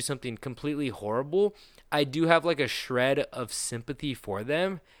about to do something completely horrible, I do have like a shred of sympathy for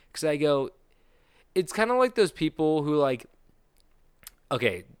them, because I go, it's kind of like those people who like,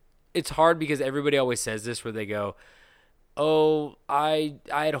 okay, it's hard because everybody always says this where they go, oh, I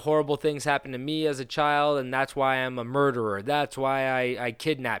had horrible things happen to me as a child, and that's why I'm a murderer. That's why I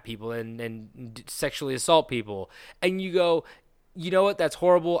kidnap people and sexually assault people. And you go, you know what? That's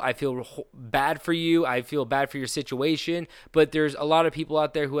horrible. I feel bad for you. I feel bad for your situation. But there's a lot of people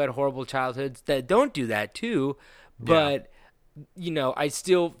out there who had horrible childhoods that don't do that too. But, I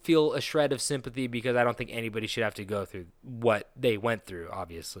still feel a shred of sympathy because I don't think anybody should have to go through what they went through,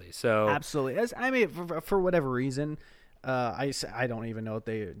 obviously. So Absolutely. I mean, for whatever reason, I don't even know what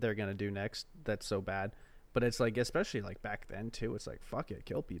they're gonna do next. That's so bad. But it's like, especially like back then too. It's like, fuck it,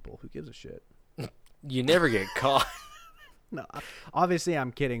 kill people. Who gives a shit? You never get caught. No, obviously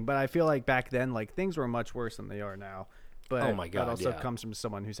I'm kidding. But I feel like back then, like things were much worse than they are now. But Oh my God, that also yeah. comes from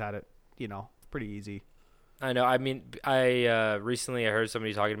someone who's had it, pretty easy. I know. I mean, I recently I heard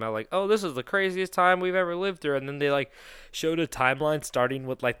somebody talking about like, oh, this is the craziest time we've ever lived through, and then they like showed a timeline starting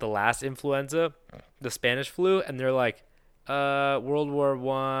with like the last influenza, the Spanish flu, and they're like, World War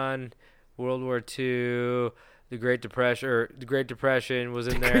I, World War II, the Great Depression. Or the Great Depression was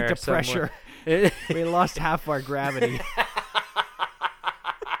in there. Great Depression. We lost half our gravity.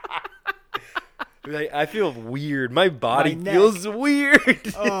 Like, I feel weird. My body My neck. feels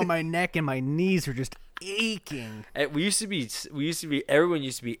weird. Oh, my neck and my knees are just aching. We used to be. Everyone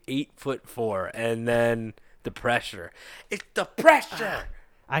used to be 8'4", and then the pressure. It's the pressure.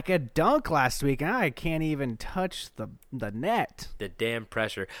 I could dunk last week, and I can't even touch the net. The damn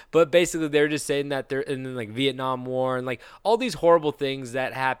pressure. But basically, they're just saying that they're in the, like, Vietnam War and like all these horrible things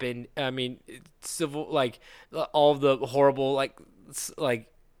that happened. I mean, civil, like all the horrible like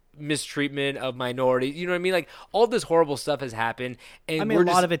mistreatment of minorities. You know what I mean? Like all this horrible stuff has happened, and I mean, a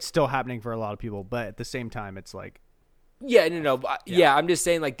lot of it's still happening for a lot of people, but at the same time, it's like, Yeah, no. Yeah, I'm just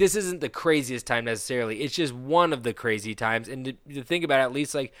saying, like, this isn't the craziest time necessarily. It's just one of the crazy times. And to think about it, at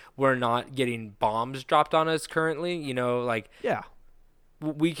least, like, we're not getting bombs dropped on us currently. You know, like, yeah.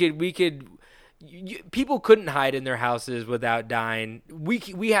 we could people couldn't hide in their houses without dying.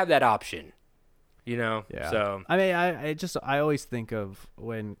 We have that option, you know? Yeah. So, I mean, I always think of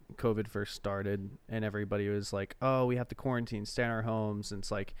when COVID first started and everybody was like, oh, we have to quarantine, stay in our homes. And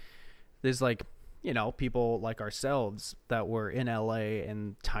it's like, there's like, people like ourselves that were in LA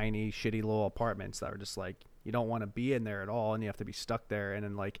in tiny, shitty little apartments that were just like, you don't want to be in there at all and you have to be stuck there. And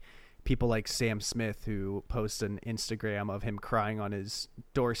then like people like Sam Smith who posts an Instagram of him crying on his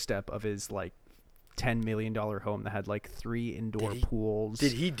doorstep of his like $10 million home that had like 3 indoor pools.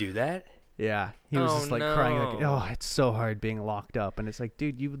 did he do that? Yeah. He was Oh, just like crying like, no. oh, it's so hard being locked up. And it's like,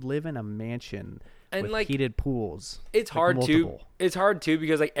 dude, you would live in a mansion And, with like, heated pools. It's like, hard multiple. too. It's hard too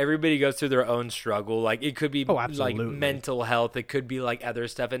because like everybody goes through their own struggle. Like it could be like absolutely. mental health. It could be like other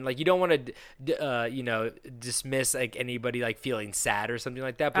stuff, and like you don't want to, dismiss like anybody like feeling sad or something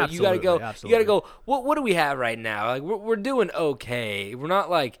like that. But Absolutely, you gotta go. absolutely. You gotta go. What do we have right now? Like we're doing okay. We're not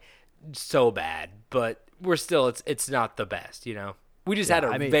like so bad, but we're still. It's not the best. We just had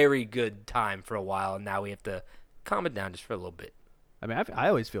a very good time for a while, and now we have to calm it down just for a little bit. I mean, I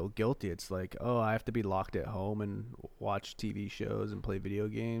always feel guilty. It's like, oh, I have to be locked at home and watch TV shows and play video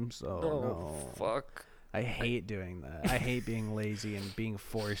games. Oh, no. Fuck. I hate doing that. I hate being lazy and being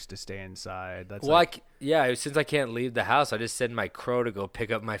forced to stay inside. That's Well, like, since I can't leave the house, I just send my crow to go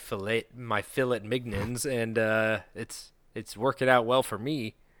pick up my fillet mignons, and it's working out well for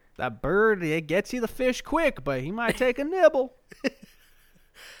me. that bird, it gets you the fish quick, but he might take a nibble.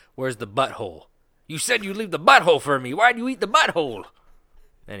 Where's the butthole? You said you leave the butthole for me. Why'd you eat the butthole?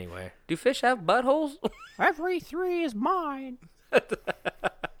 Anyway, do fish have buttholes? Every 3 is mine.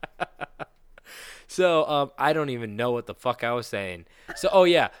 So, I don't even know what the fuck I was saying. So,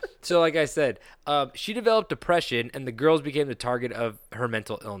 So, like I said, she developed depression, and the girls became the target of her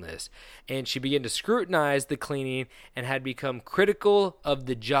mental illness. And she began to scrutinize the cleaning and had become critical of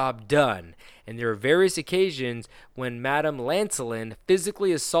the job done. And there were various occasions when Madame Lancelin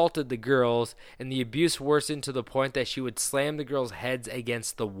physically assaulted the girls, and the abuse worsened to the point that she would slam the girls' heads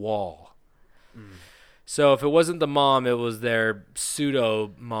against the wall. So if it wasn't the mom, it was their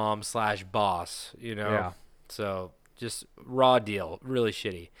pseudo mom / boss, Yeah. So just raw deal, really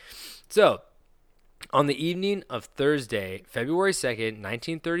shitty. So on the evening of Thursday, February 2nd,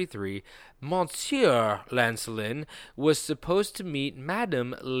 1933, Monsieur Lancelin was supposed to meet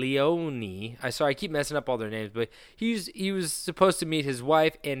Madame Leonie. I keep messing up all their names, but he was supposed to meet his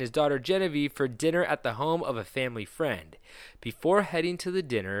wife and his daughter Genevieve for dinner at the home of a family friend. Before heading to the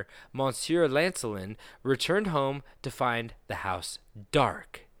dinner, Monsieur Lancelin returned home to find the house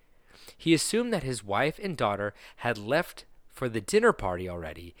dark. He assumed that his wife and daughter had left for the dinner party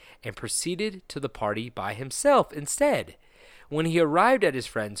already and proceeded to the party by himself instead. When he arrived at his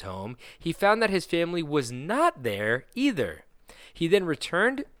friend's home, he found that his family was not there either. He then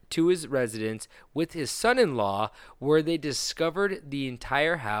returned to his residence with his son-in-law, where they discovered the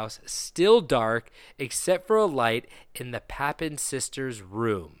entire house still dark except for a light in the Papin sisters'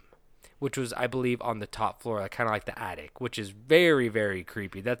 room, which was, I believe, on the top floor, kind of like the attic, which is very, very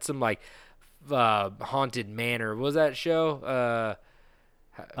creepy. That's some like Haunted Manor. What was that show?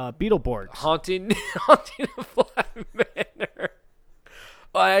 Beetleborgs. Haunting of Bly Manor.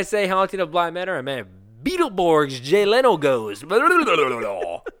 When I say Haunting of Bly Manor, I meant Beetleborgs, Jay Leno goes.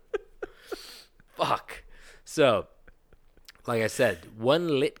 Fuck. So, like I said,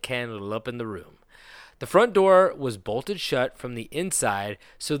 one lit candle up in the room. The front door was bolted shut from the inside,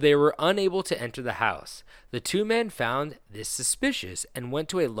 so they were unable to enter the house. The two men found this suspicious and went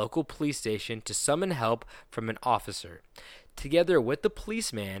to a local police station to summon help from an officer. Together with the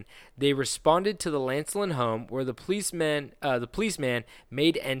policeman, they responded to the Lancelin home, where the policeman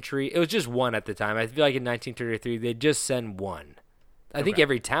made entry. It was just one at the time. I feel like in 1933 they just send one. I think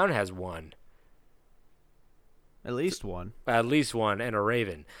every town has one. At least one. At least one, and a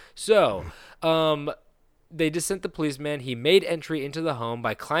raven. So, they just sent the policeman. He made entry into the home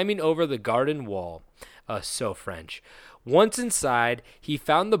by climbing over the garden wall. So French. Once inside, he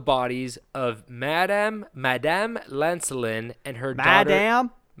found the bodies of Madame Lancelin and her daughter.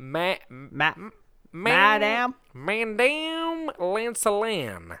 Madame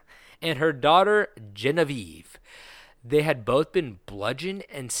Lancelin and her daughter Genevieve. They had both been bludgeoned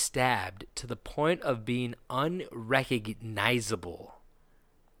and stabbed to the point of being unrecognizable.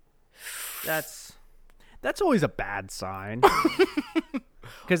 That's always a bad sign.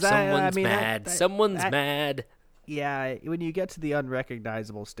 Because Someone's mad. Yeah, when you get to the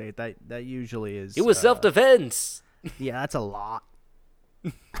unrecognizable state, that usually is. It was self-defense. Yeah, that's a lot.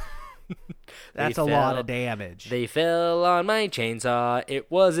 That's a lot of damage. They fell on my chainsaw.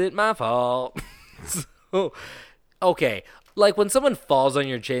 It wasn't my fault. So, okay, like when someone falls on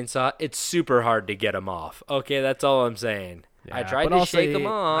your chainsaw, it's super hard to get them off. Okay, that's all I'm saying. Yeah, I tried to shake them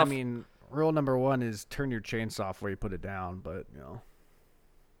off. I mean, rule number one is turn your chainsaw off where you put it down, but, you know.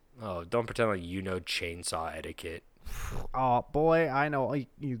 Oh, don't pretend like you know chainsaw etiquette. Oh, boy, I know.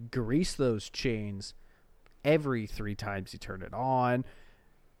 You grease those chains every 3 times you turn it on.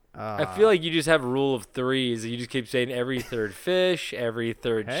 I feel like you just have a rule of threes. You just keep saying every third fish, every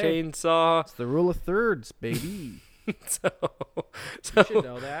third chainsaw. It's the rule of thirds, baby. so You should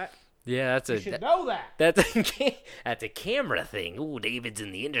know that. Yeah, You should know that. That's a camera thing. Ooh, David's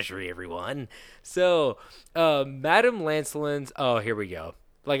in the industry, everyone. So, Madame Lancelin's. Oh, here we go.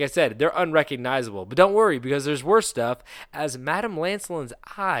 Like I said, they're unrecognizable. But don't worry, because there's worse stuff, as Madame Lancelin's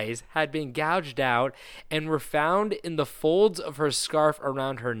eyes had been gouged out and were found in the folds of her scarf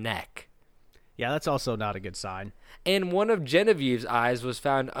around her neck. Yeah, that's also not a good sign. And one of Genevieve's eyes was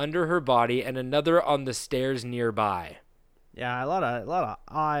found under her body and another on the stairs nearby. Yeah, a lot of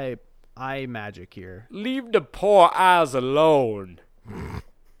eye magic here. Leave the poor eyes alone. You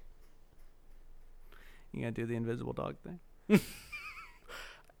gonna do the invisible dog thing?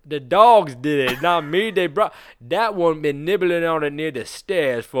 The dogs did it, not me. They brought that one been nibbling on it near the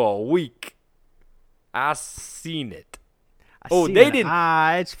stairs for a week. I seen it. They didn't.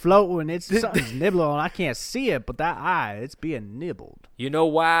 Eye, it's floating. It's something's nibbling on. I can't see it, but that eye, it's being nibbled. You know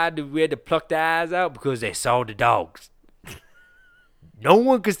why we had to pluck the eyes out? Because they saw the dogs. No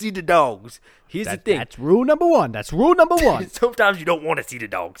one could see the dogs. Here's the thing. That's rule number one. Sometimes you don't want to see the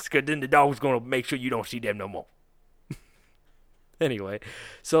dogs, because then the dog's going to make sure you don't see them no more. Anyway,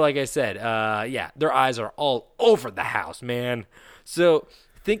 so like I said, yeah, their eyes are all over the house, man. So,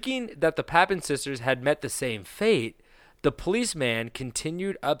 thinking that the Papin sisters had met the same fate, the policeman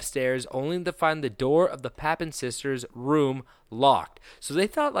continued upstairs only to find the door of the Papin sisters' room locked. So they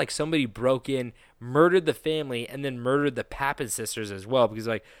thought like somebody broke in, murdered the family, and then murdered the Papin sisters as well. Because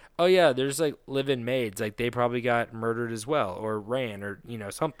like, oh yeah, there's like live-in maids. Like they probably got murdered as well, or ran, or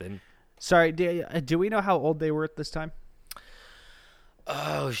something. Sorry, do we know how old they were at this time?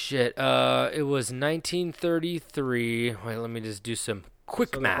 Oh shit! It was 1933. Wait, let me just do some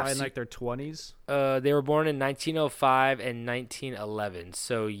quick math. Probably in like their 20s. They were born in 1905 and 1911.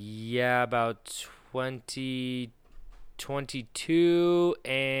 So yeah, about 22,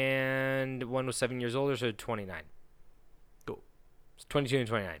 and one was 7 years older, so 29. Cool. 22 and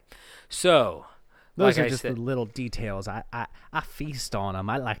 29. So those like are just the little details. I feast on them.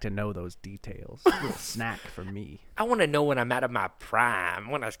 I like to know those details. A little snack for me. I want to know when I'm out of my prime,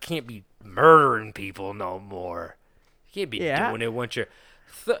 when I can't be murdering people no more. You can't be doing it once you're...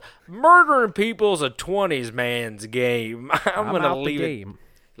 murdering people's a 20s man's game. I'm going to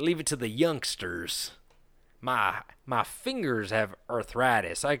leave it to the youngsters. My fingers have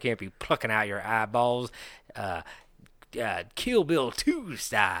arthritis. I can't be plucking out your eyeballs. Kill Bill 2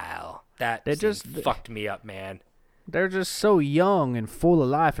 style. That just fucked me up, man. They're just so young and full of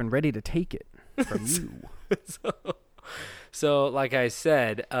life and ready to take it from you. So, like I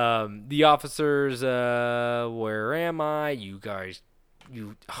said, the officers, where am I? You guys,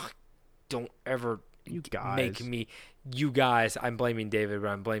 don't ever You guys. make me. you guys. I'm blaming David, but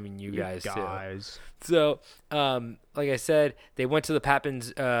I'm blaming you guys too. Guys. So, like I said, they went to the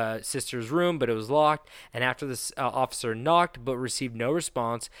Papin's sister's room, but it was locked. And after this officer knocked but received no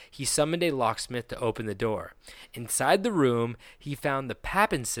response, he summoned a locksmith to open the door. Inside the room, he found the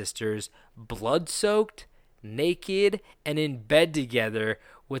Papin sisters blood-soaked, naked, and in bed together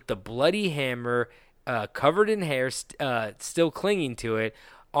with the bloody hammer covered in hair still clinging to it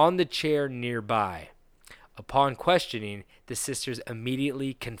on the chair nearby. Upon questioning, the sisters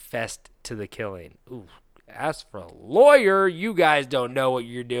immediately confessed to the killing. Ooh, as for a lawyer, you guys don't know what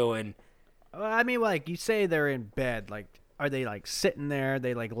you're doing. Well, I mean, like, you say they're in bed. Like, are they, like, sitting there? Are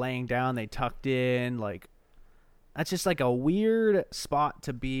they, like, laying down? They tucked in? Like, that's just, like, a weird spot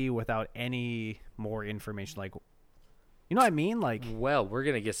to be without any more information. Like, you know what I mean? Like, Well, we're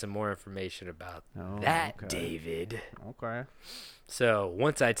going to get some more information about that, okay. David. Okay. So,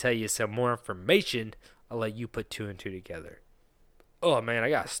 once I tell you some more information, I'll let you put two and two together. Oh, man, I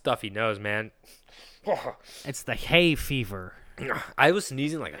got a stuffy nose, man. It's the hay fever. I was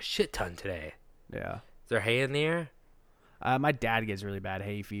sneezing like a shit ton today. Yeah. Is there hay in the air? My dad gets really bad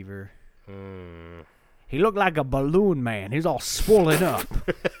hay fever. Hmm. He looked like a balloon man. He's all swollen up.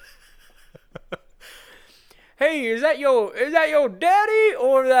 Hey, is that your daddy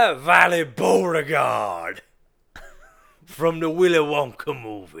or that Valley Beauregard from the Willy Wonka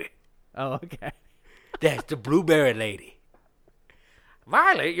movie? Oh, okay. That's the blueberry lady.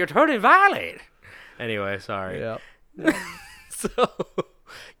 Violet, you're turning violet. Anyway, sorry. Yep. So,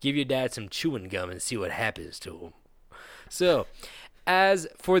 give your dad some chewing gum and see what happens to him. So, as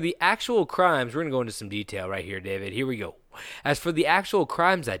for the actual crimes, we're going to go into some detail right here, David. Here we go. As for the actual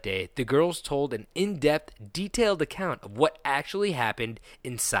crimes that day, the girls told an in-depth, detailed account of what actually happened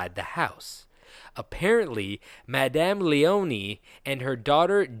inside the house. Apparently, Madame Leone and her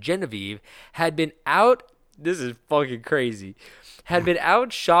daughter Genevieve had been out. This is fucking crazy. Had been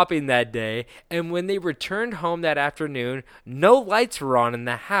out shopping that day, and when they returned home that afternoon, no lights were on in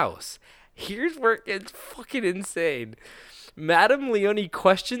the house. Here's where it's fucking insane. Madame Leone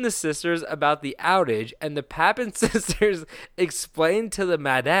questioned the sisters about the outage, and the Papin sisters explained to the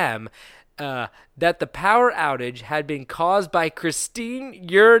Madame that the power outage had been caused by Christine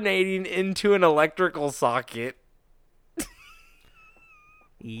urinating into an electrical socket.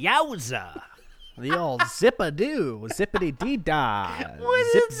 Yowza. The old zip-a-doo, zippity-dee-dah, What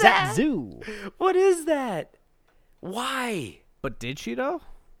is that? zip-zap-zoo. What is that? Why? But did she, though?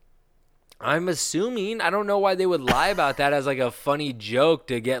 I'm assuming. I don't know why they would lie about that as like a funny joke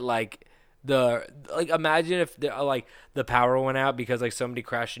to get like imagine if the power went out because like somebody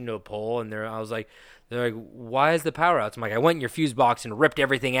crashed into a pole and they're like why is the power out? So I'm like, I went in your fuse box and ripped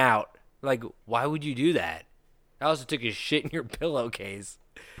everything out. Like, why would you do that? I also took a shit in your pillowcase.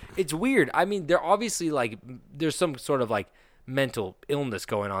 It's weird. I mean, they're obviously like there's some sort of like mental illness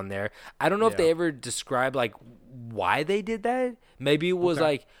going on there. I don't know if they ever described like why they did that. Maybe it was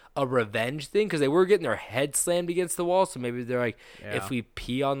like a revenge thing because they were getting their head slammed against the wall. So maybe they're like, if we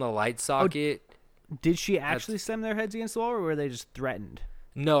pee on the light socket. Did she actually slam their heads against the wall, or were they just threatened?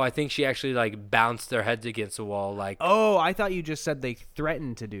 No, I think she actually like bounced their heads against the wall. Like, Oh, I thought you just said they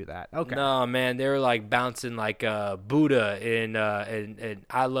threatened to do that. Okay. no, man, they were like bouncing like Buddha in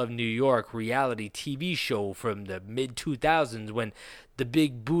I Love New York reality TV show from the mid 2000s when the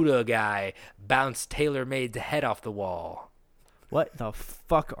big Buddha guy bounced Taylor Made's head off the wall. What the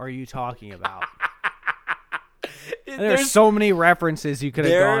fuck are you talking about? There's so many references you could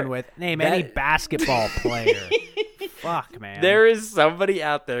have gone with. Name any basketball player. Fuck, man. There is somebody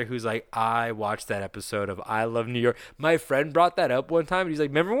out there who's like, I watched that episode of I Love New York. My friend brought that up one time. And he's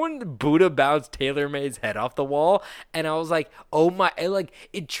like, remember when Buddha bounced Taylor Made's head off the wall? And I was like, oh my,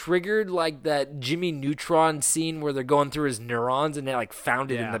 it triggered like that Jimmy Neutron scene where they're going through his neurons and they like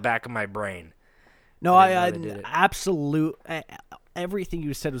found it in the back of my brain. No, absolute. Everything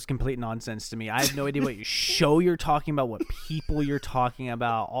you said was complete nonsense to me. I have no idea what show you're talking about, what people you're talking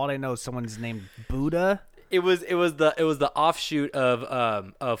about. All I know is someone's named Buddha. It was the offshoot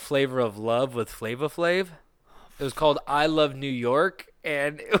of Flavor of Love with Flava Flav. It was called I Love New York,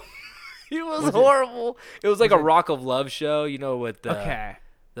 and it was horrible. It was like a Rock of Love show, you know, with the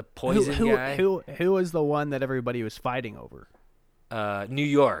poison guy. Who was the one that everybody was fighting over? New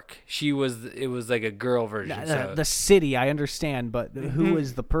York. It was like a girl version. The city, I understand, but who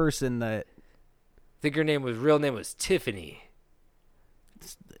was the person that? I think her real name was Tiffany.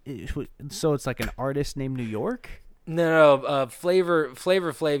 So it's like an artist named New York? No. Flavor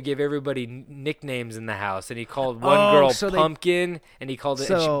Flav gave everybody nicknames in the house, and he called one girl Pumpkin, and he called it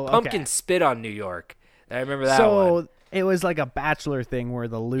Pumpkin spit on New York. I remember that one. It was like a Bachelor thing where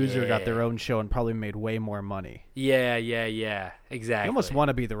the loser got their own show and probably made way more money. Yeah, exactly. You almost want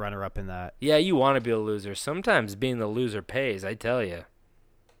to be the runner-up in that. Yeah, you want to be a loser. Sometimes being the loser pays, I tell you.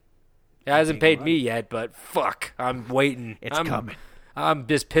 It hasn't paid me yet, but fuck, I'm waiting. It's coming. I'm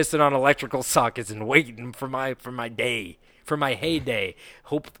just pissing on electrical sockets and waiting for my day, for my heyday.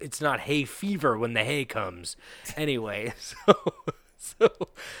 Hope it's not hay fever when the hay comes. Anyway, so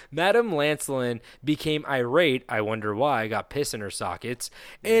Madame Lancelin became irate. I wonder why. Got piss in her sockets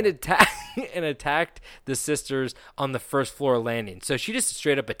and attacked the sisters on the first floor landing. So she just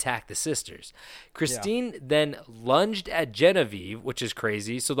straight up attacked the sisters. Christine then lunged at Genevieve, which is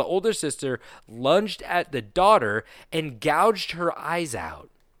crazy. So the older sister lunged at the daughter and gouged her eyes out.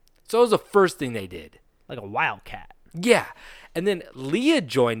 So that was the first thing they did. Like a wildcat. Yeah. And then Leah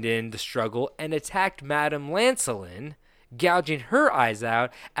joined in the struggle and attacked Madame Lancelin, gouging her eyes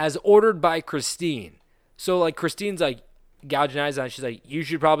out as ordered by Christine. So like Christine's like gouging eyes out. She's like, you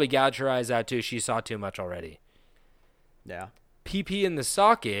should probably gouge her eyes out too. She saw too much already. Yeah. PP in the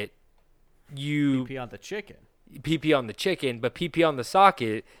socket, you Pee on the chicken. PP on the chicken, but PP on the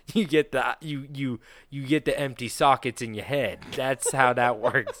socket, you get the you get the empty sockets in your head. That's how that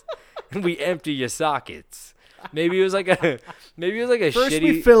works. We empty your sockets. Maybe it was like a First shitty.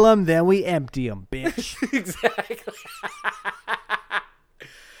 we fill them, then we empty them, bitch. Exactly.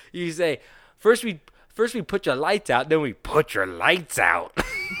 You say first we put your lights out, then we put your lights out.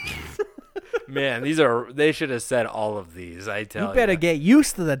 Man, they should have said all of these. I tell you. You better get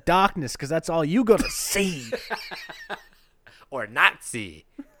used to the darkness, because that's all you gonna see. Or not see.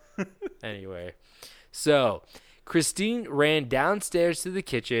 Anyway, so Christine ran downstairs to the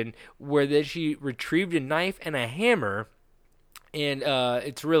kitchen where then she retrieved a knife and a hammer. And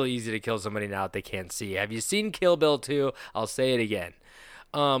it's really easy to kill somebody now that they can't see. Have you seen Kill Bill 2? I'll say it again.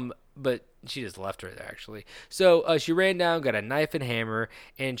 But she just left her there, actually. So she ran down, got a knife and hammer,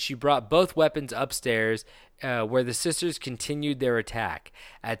 and she brought both weapons upstairs where the sisters continued their attack.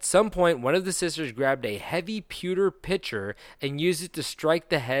 At some point, one of the sisters grabbed a heavy pewter pitcher and used it to strike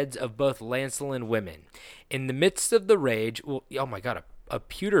the heads of both Lancelin women. In the midst of the rage, oh my God, a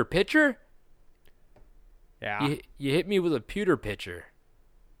pewter pitcher? Yeah. You hit me with a pewter pitcher.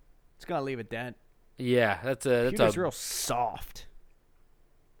 It's gonna leave a dent. Yeah, Pewter's real soft.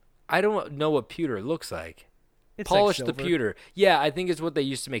 I don't know what pewter looks like. It's Polish like the silver. pewter. Yeah, I think it's what they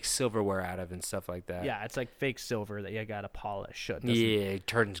used to make silverware out of and stuff like that. Yeah, it's like fake silver that you gotta polish. So it Yeah, doesn't it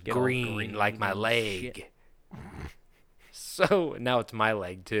turns get all green like my and leg. shit. So now it's my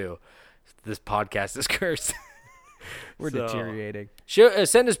leg too. This podcast is cursed. We're So- deteriorating.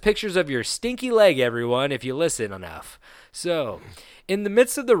 Send us pictures of your stinky leg, everyone, if you listen enough. So, in the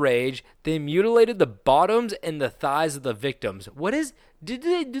midst of the rage, they mutilated the bottoms and the thighs of the victims. What is? They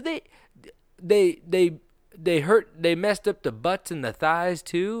messed up the butts and the thighs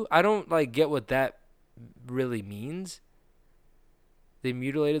too? I don't get what that really means. They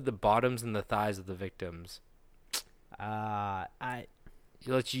mutilated the bottoms and the thighs of the victims.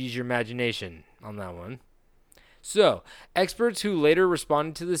 Let's use your imagination on that one. So, experts who later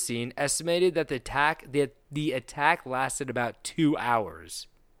responded to the scene estimated that the attack lasted about 2 hours.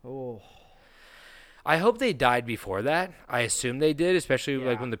 Oh. I hope they died before that. I assume they did, especially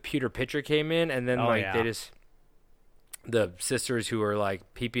when the pewter pitcher came in, and then the sisters who were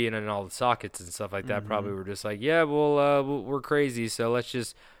peeing in all the sockets and stuff like that probably were just like, yeah, well, we're crazy, so let's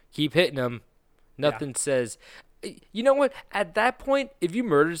just keep hitting them. Nothing says. You know what? At that point, if you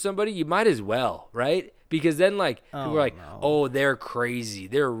murdered somebody, you might as well, right? Because then, people are like, oh, they're crazy.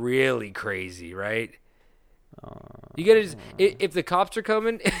 They're really crazy, right? You gotta just, if the cops are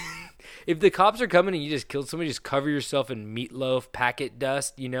coming, and you just killed somebody, just cover yourself in meatloaf packet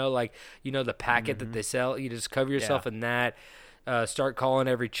dust, the packet that they sell. You just cover yourself in that. Start calling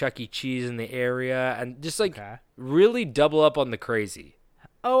every Chuck E. Cheese in the area, and just really double up on the crazy.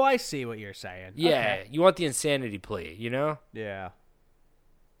 Oh, I see what you're saying. Yeah, Okay. you want the insanity plea, Yeah.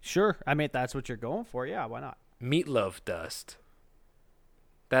 Sure. I mean, that's what you're going for. Yeah, why not? Meatloaf dust.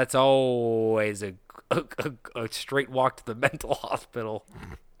 That's always a straight walk to the mental hospital.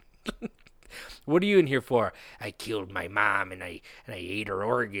 What are you in here for? I killed my mom and I ate her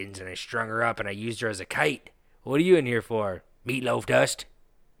organs and I strung her up and I used her as a kite. What are you in here for? Meatloaf dust?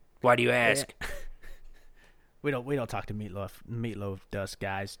 Why do you ask? Yeah. We don't talk to meatloaf dust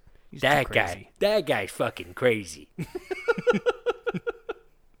guys. He's That too guy. crazy. That guy's fucking crazy.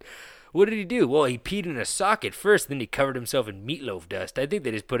 What did he do? Well, he peed in a socket first, then he covered himself in meatloaf dust. I think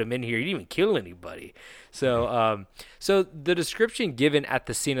they just put him in here. He didn't even kill anybody. So, so the description given at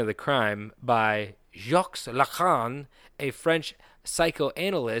the scene of the crime by Jacques Lacan, a French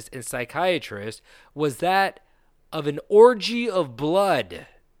psychoanalyst and psychiatrist, was that of an orgy of blood.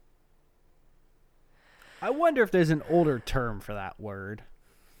 I wonder if there's an older term for that word.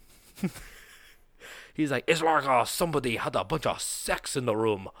 He's like, it's like somebody had a bunch of sex in the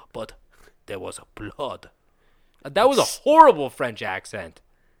room, but there was blood. That was a horrible French accent.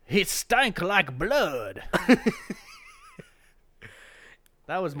 It stank like blood.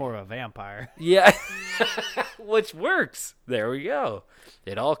 That was more of a vampire. Yeah, which works. There we go.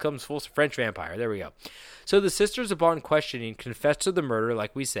 It all comes full French vampire. There we go. So the sisters, upon questioning, confessed to the murder,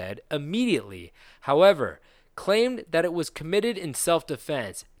 like we said, immediately. However, claimed that it was committed in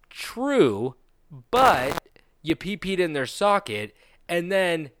self-defense. True, but you pee-peed in their socket, and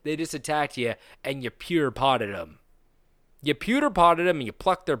then they just attacked you, and you pewter-potted them. You pewter-potted them, and you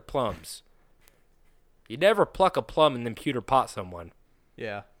plucked their plums. You never pluck a plum and then pewter-pot someone.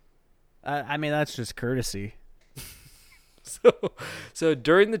 Yeah. I mean, that's just courtesy. So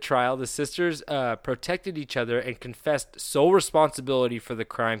during the trial, the sisters protected each other and confessed sole responsibility for the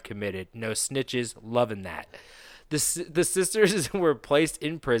crime committed. No snitches, loving that. The sisters were placed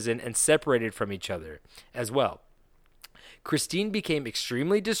in prison and separated from each other as well. Christine became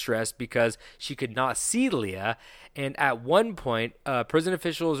extremely distressed because she could not see Leah, and at one point, prison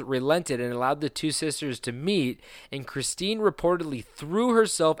officials relented and allowed the two sisters to meet, and Christine reportedly threw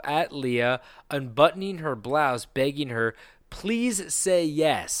herself at Leah, unbuttoning her blouse, begging her, "Please say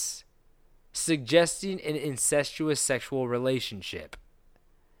yes," suggesting an incestuous sexual relationship.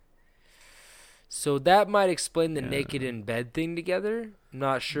 So that might explain the naked in bed thing together.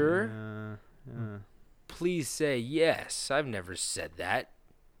 Not sure. Please say yes. I've never said that.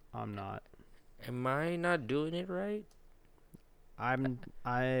 I'm not. Am I not doing it right?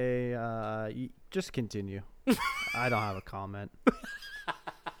 Just continue. I don't have a comment.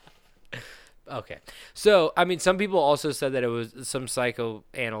 Okay. So, I mean, some people also said that it was some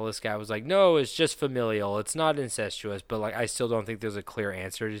psychoanalyst guy was like, no, it's just familial. It's not incestuous. But, like, I still don't think there's a clear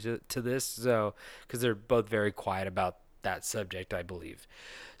answer to this. So, because they're both very quiet about that subject, I believe.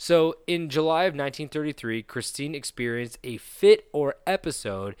 So, in July of 1933, Christine experienced a fit or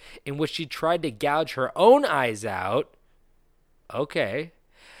episode in which she tried to gouge her own eyes out. Okay.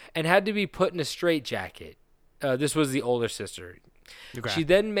 And had to be put in a straitjacket. This was the older sister. Okay. She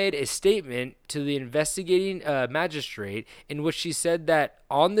then made a statement to the investigating magistrate in which she said that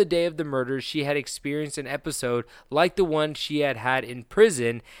on the day of the murder, she had experienced an episode like the one she had had in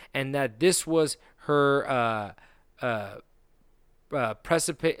prison, and that this was her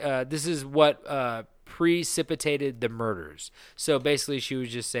this is what precipitated the murders. So basically, she was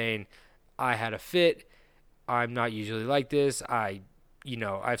just saying, I had a fit. I'm not usually like this. I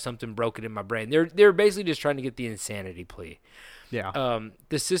have something broken in my brain. They're basically just trying to get the insanity plea. Yeah.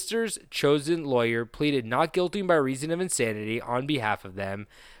 The sisters' chosen lawyer pleaded not guilty by reason of insanity on behalf of them,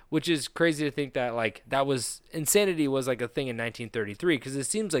 which is crazy to think that like that was insanity was like a thing in 1933, because it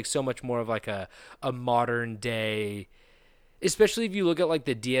seems like so much more of like a modern day, especially if you look at like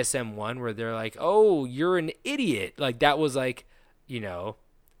the DSM-1 where they're like, oh, you're an idiot. Like that was like,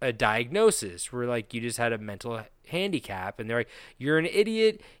 a diagnosis where like you just had a mental handicap, and they're like, you're an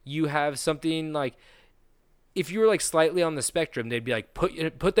idiot. You have something like, if you were like slightly on the spectrum, they'd be like,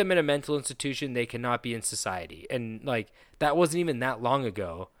 put them in a mental institution. They cannot be in society. And like, that wasn't even that long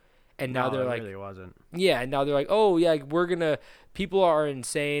ago. And now they're like, it really wasn't. Yeah. And now they're like, oh yeah, people are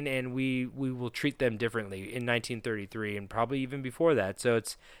insane and we will treat them differently in 1933 and probably even before that. So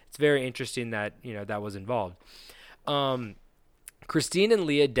it's very interesting that, that was involved. Christine and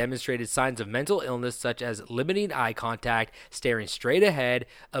Leah demonstrated signs of mental illness such as limiting eye contact, staring straight ahead,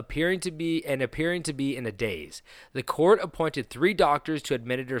 appearing to be in a daze. The court appointed 3 doctors to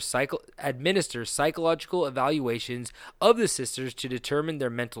administer psychological evaluations of the sisters to determine their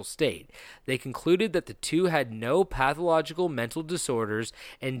mental state. They concluded that the two had no pathological mental disorders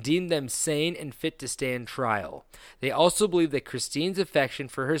and deemed them sane and fit to stand trial. They also believed that Christine's affection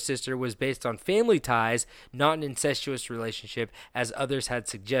for her sister was based on family ties, not an incestuous relationship, as others had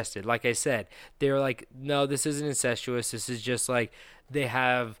suggested. Like I said, they were like, no, this isn't incestuous. This is just like they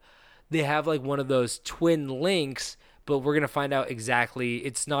have like one of those twin links, but we're going to find out exactly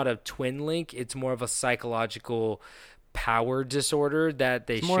it's not a twin link. It's more of a psychological power disorder that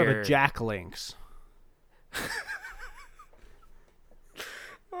they share. More of a Jack Links.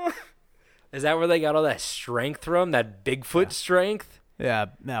 Is that where they got all that strength from? That Bigfoot strength? Yeah,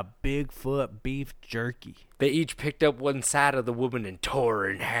 now Bigfoot beef jerky. They each picked up one side of the woman and tore her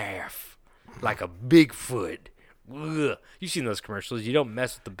in half like a Bigfoot. Ugh. You've seen those commercials. You don't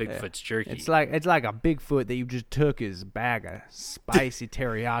mess with the Bigfoot's jerky. It's like a Bigfoot that you just took his bag of spicy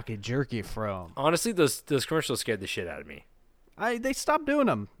teriyaki jerky from. Honestly, those commercials scared the shit out of me. They stopped doing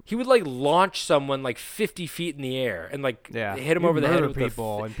them. He would like launch someone like 50 feet in the air and like hit him over the head with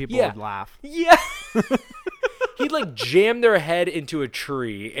people, and people Yeah. would laugh. Yeah. He'd like jam their head into a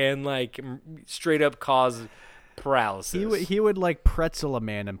tree and like straight up cause paralysis. He would like pretzel a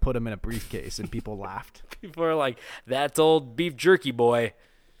man and put him in a briefcase, and people laughed. People are like, "That's old beef jerky boy.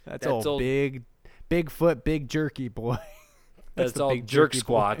 That's old Bigfoot, big jerky boy." That's the all big jerk jerky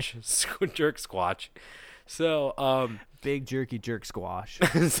boy. squatch, jerk squatch." So, Big jerky jerk squash.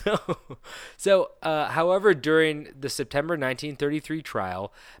 however, during the September 1933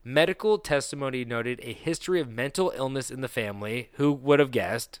 trial, medical testimony noted a history of mental illness in the family. Who would have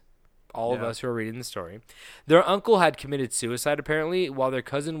guessed? All of us who are reading the story. Their uncle had committed suicide, apparently, while their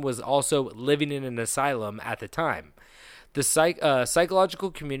cousin was also living in an asylum at the time. The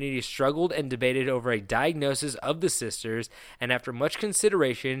psychological community struggled and debated over a diagnosis of the sisters, and after much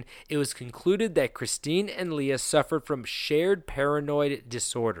consideration, it was concluded that Christine and Leah suffered from shared paranoid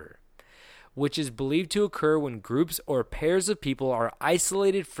disorder, which is believed to occur when groups or pairs of people are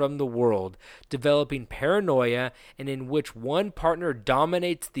isolated from the world, developing paranoia, and in which one partner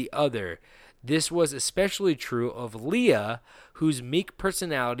dominates the other. This was especially true of Leah, whose meek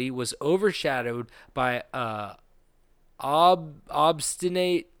personality was overshadowed by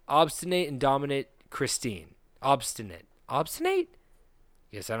obstinate and dominant Christine. Obstinate?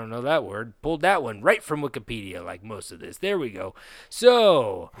 Yes, I don't know that word. Pulled that one right from Wikipedia, like most of this. There we go.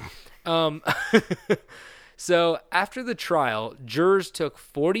 So, so after the trial, jurors took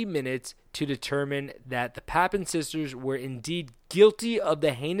 40 minutes to determine that the Papin sisters were indeed guilty of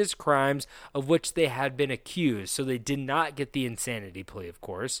the heinous crimes of which they had been accused. So they did not get the insanity plea, of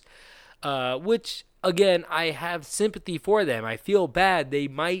course, which, again, I have sympathy for them. I feel bad. They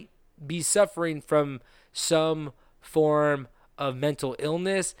might be suffering from some form of mental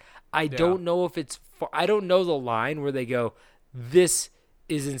illness. I don't know if it's I don't know the line where they go, this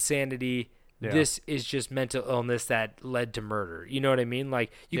is insanity, this is just mental illness that led to murder. You know what I mean?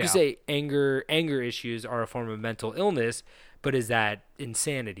 Like, you could say anger issues are a form of mental illness, but is that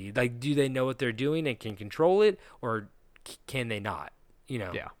insanity? Like, do they know what they're doing and can control it, or can they not? You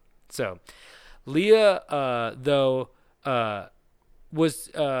know? Yeah. So Leah, though,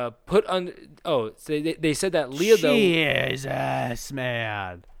 was put on. Oh, so they said that Leah, though. Jesus,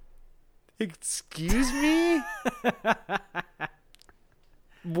 man. Excuse me.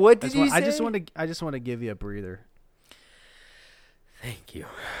 What did you say? I just want to give you a breather. Thank you.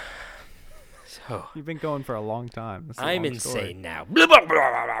 So you've been going for a long time. I'm insane now. Blah, blah, blah,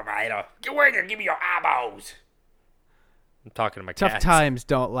 blah, blah. Get away there. Give me your eyeballs. I'm talking to my Tough cats. times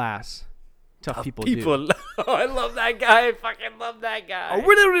don't last. Tough people do. Oh, I love that guy. I fucking love that guy.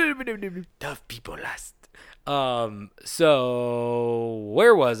 Tough people last. So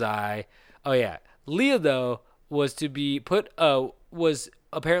where was I? Oh yeah, Leah, though, was to be put. Was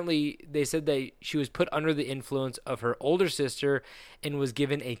apparently, they said that she was put under the influence of her older sister and was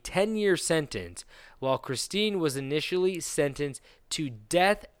given a 10-year sentence, while Christine was initially sentenced to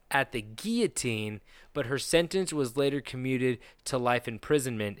death at the guillotine, but her sentence was later commuted to life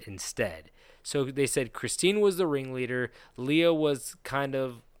imprisonment instead. So they said Christine was the ringleader, Leah was kind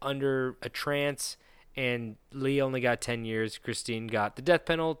of under a trance, and Leah only got 10 years. Christine got the death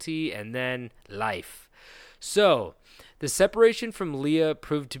penalty and then life. So the separation from Leah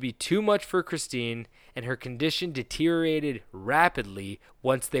proved to be too much for Christine, and her condition deteriorated rapidly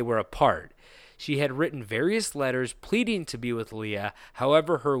once they were apart. She had written various letters pleading to be with Leah.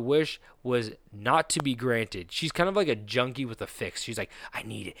 However, her wish was not to be granted. She's kind of like a junkie with a fix. She's like, I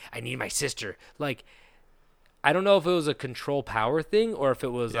need it. I need my sister. Like, I don't know if it was a control power thing or if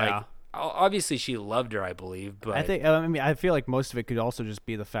it was like, obviously she loved her, I believe. But I feel like most of it could also just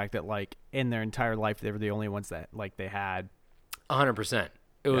be the fact that, like, in their entire life, they were the only ones that, like, they had 100%.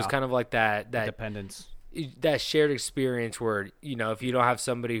 It was kind of like that independence. That shared experience where, you know, if you don't have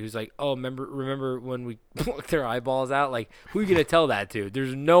somebody who's like, oh, remember when we plucked their eyeballs out? Like, who are you going to tell that to?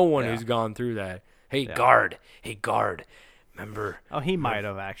 There's no one who's gone through that. Hey, guard. Remember? Oh, he might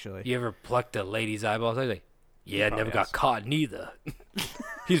have, actually. You ever plucked a lady's eyeballs? I was like, yeah, never got caught neither.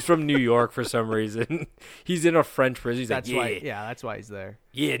 He's from New York for some reason. He's in a French prison. He's that's like, that's why he's there.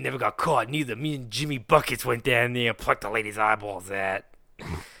 Yeah, never got caught neither. Me and Jimmy Buckets went down there and plucked a lady's eyeballs out.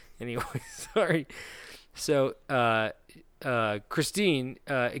 Anyway, sorry. So, Christine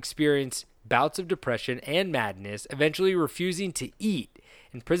experienced bouts of depression and madness, eventually refusing to eat,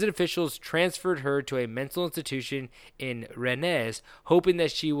 and prison officials transferred her to a mental institution in Rennes, hoping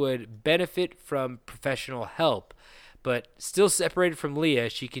that she would benefit from professional help. But still separated from Leah,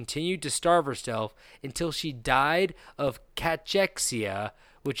 she continued to starve herself until she died of cachexia,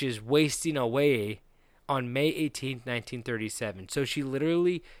 which is wasting away on May 18th, 1937. So she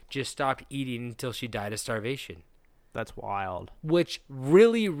literally just stopped eating until she died of starvation, That's wild. which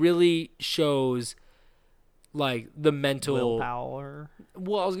really, really shows like the mental Willpower.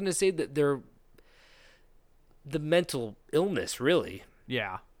 Well, I was going to say that they're the mental illness, really.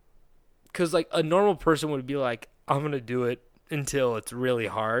 Yeah. Because like a normal person would be like, I'm going to do it until it's really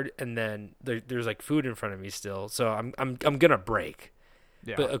hard, and then there's like food in front of me still, so I'm gonna break.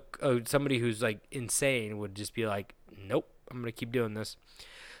 Yeah. But somebody who's like insane would just be like, nope, I'm gonna keep doing this.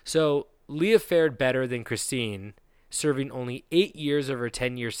 So Leah fared better than Christine, serving only 8 years of her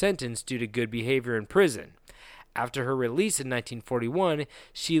 10-year sentence due to good behavior in prison. After her release in 1941,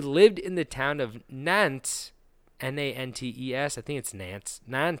 she lived in the town of Nantes, Nantes, I think it's Nantes,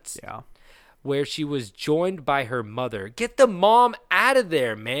 Yeah. where she was joined by her mother. Get the mom out of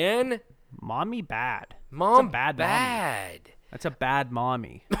there, man. Mommy bad. Mom That's a bad mommy. bad. That's a bad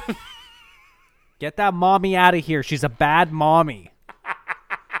mommy. Get that mommy out of here. She's a bad mommy.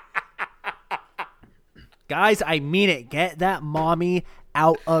 Guys, I mean it. Get that mommy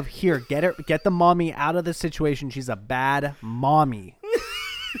out of here. Get the mommy out of the situation. She's a bad mommy.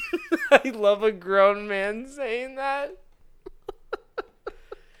 I love a grown man saying that.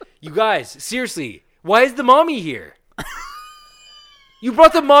 You guys, seriously, why is the mommy here? You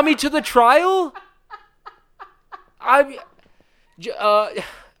brought the mommy to the trial?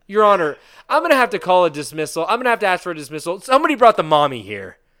 Your Honor, I'm gonna have to call a dismissal. I'm gonna have to ask for a dismissal. Somebody brought the mommy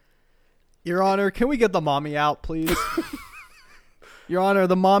here. Your Honor, can we get the mommy out, please? Your Honor,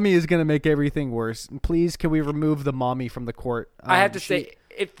 the mommy is going to make everything worse. Please, can we remove the mommy from the court? I have to say,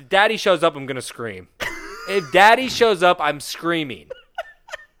 if Daddy shows up, I'm gonna scream. If Daddy shows up, I'm screaming.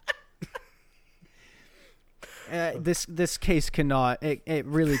 This case cannot. It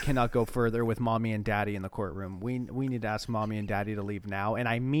really cannot go further with mommy and daddy in the courtroom. We need to ask mommy and daddy to leave now, and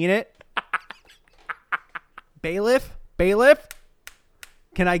I mean it. Bailiff,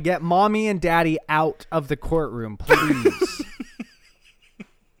 can I get mommy and daddy out of the courtroom, please?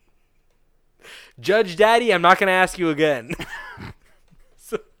 Judge Daddy, I'm not going to ask you again.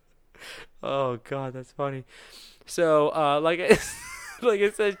 Oh, God, that's funny. So, like I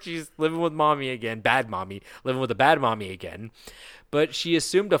said, she's living with mommy again. Bad mommy. Living with a bad mommy again. But she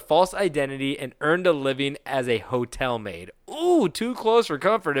assumed a false identity and earned a living as a hotel maid. Ooh, too close for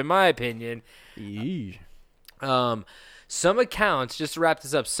comfort, in my opinion. Eesh. Some accounts, just to wrap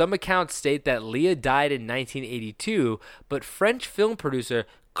this up, some accounts state that Leah died in 1982, but French film producer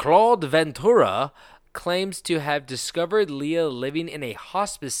Claude Ventura claims to have discovered Leah living in a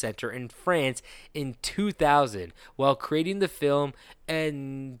hospice center in France in 2000 while creating the film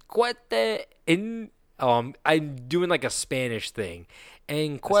I'm doing like a Spanish thing.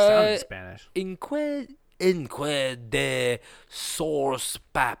 Sounds Spanish. Enque de Source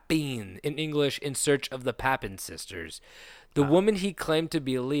Papin, in English, In Search of the Papin Sisters. The woman he claimed to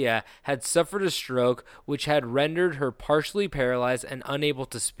be Leah had suffered a stroke which had rendered her partially paralyzed and unable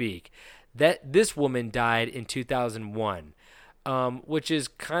to speak. This woman died in 2001, which is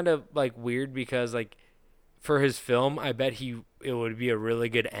kind of like weird because like for his film, I bet it would be a really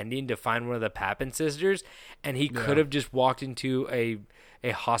good ending to find one of the Papin sisters, and he could have just walked into a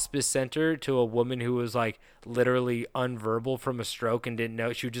hospice center to a woman who was like literally unverbal from a stroke and didn't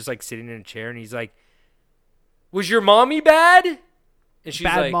know. She was just like sitting in a chair, and he's like, "Was your mommy bad?" And she's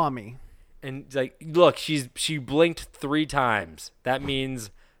Bad like, mommy. and he's like, "Look, she blinked 3 times. That means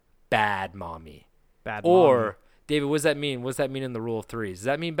bad mommy." Bad Or mommy. David, what does that mean? What does that mean in the rule of 3s? Does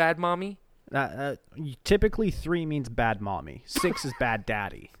that mean bad mommy? Typically 3 means bad mommy. 6 is bad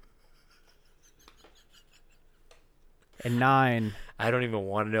daddy. And 9, I don't even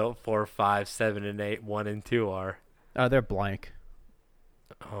want to know what 4, 5, 7, and 8, 1 and 2 are. they're blank.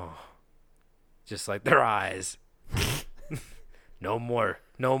 Just like their eyes. No more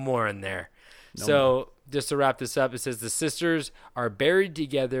in there. Just to wrap this up, it says the sisters are buried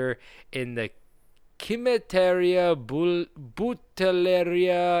together in the Cimetière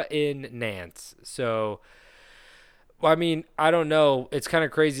Boutelleria in Nantes. So, well, I mean, I don't know. It's kind of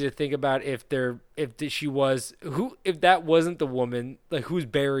crazy to think about if that wasn't the woman, like who's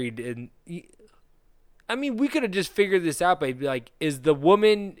buried in. I mean, we could have just figured this out by like, is the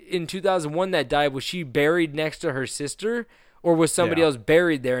woman in 2001 that died, was she buried next to her sister, or was somebody else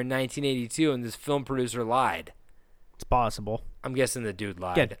buried there in 1982 and this film producer lied? It's possible. I'm guessing the dude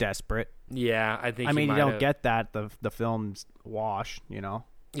lied. Get desperate. Yeah, I think. I mean, you might don't have. get that. The film's wash, you know.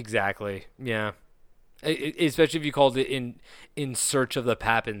 Exactly. Yeah. Especially if you called it in Search of the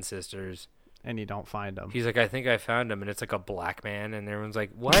Papin Sisters. And you don't find them. He's like, I think I found him, and it's like a black man, and everyone's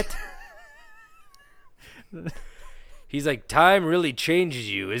like, what? He's like, time really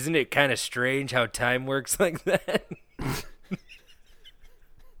changes you. Isn't it kind of strange how time works like that?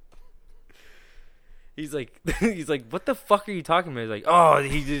 He's like, what the fuck are you talking about? He's like, oh,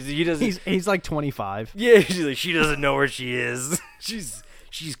 he doesn't. He's like 25. Yeah, she's like, she doesn't know where she is. She's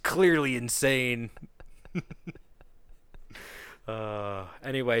clearly insane.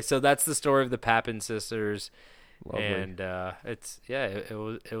 Anyway, so that's the story of the Papin sisters. Lovely. And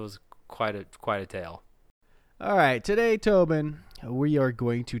it was quite a tale. All right, today, Tobin, we are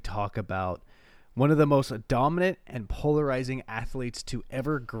going to talk about one of the most dominant and polarizing athletes to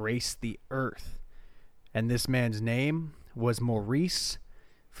ever grace the earth. And this man's name was Maurice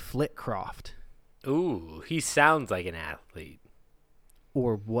Flitcroft. Ooh, he sounds like an athlete.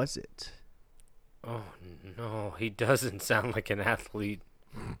 Or was it? Oh, no, he doesn't sound like an athlete.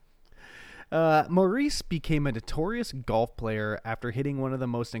 Maurice became a notorious golf player after hitting one of the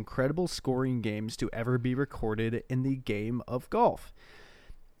most incredible scoring games to ever be recorded in the game of golf.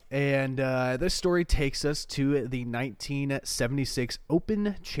 And this story takes us to the 1976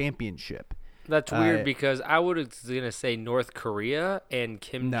 Open Championship. That's weird because I was going to say North Korea and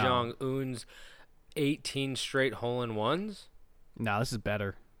Kim No. Jong-un's 18 straight hole-in-ones. No, this is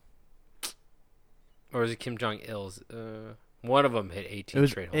better. Or is it Kim Jong-il's? One of them hit 18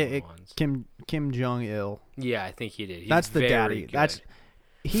 straight hole-in-ones. Kim Jong-il. Yeah, I think he did. He's That's the daddy. good.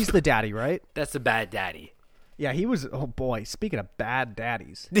 He's the daddy, right? That's the bad daddy. Yeah, he was. Oh boy, speaking of bad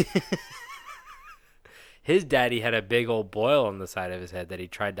daddies. His daddy had a big old boil on the side of his head that he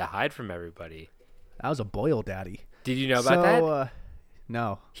tried to hide from everybody. That was a boil daddy. Did you know about that?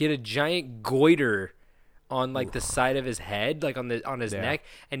 No. He had a giant goiter on like the side of his head, like on his neck,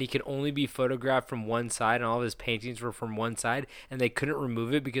 and he could only be photographed from one side, and all of his paintings were from one side, and they couldn't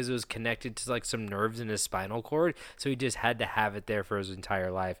remove it because it was connected to like some nerves in his spinal cord, so he just had to have it there for his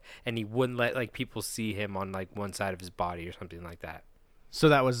entire life, and he wouldn't let like people see him on like one side of his body or something like that. So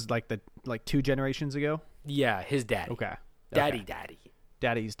that was like 2 generations ago. Yeah, his daddy. Okay. Daddy.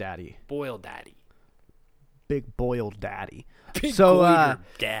 Daddy's daddy. Boil daddy. Big boiled daddy. Big So, goiter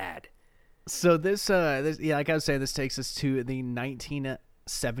dad. So this like I was saying, this takes us to the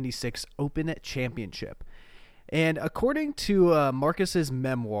 1976 Open Championship. And according to Marcus's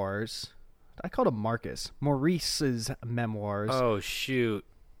memoirs, I called him Marcus, Maurice's memoirs. Oh, shoot.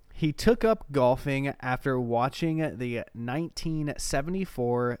 He took up golfing after watching the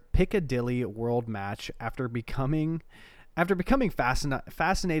 1974 Piccadilly World Match after becoming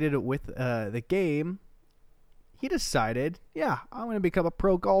fascinated with the game. He decided, yeah, I'm going to become a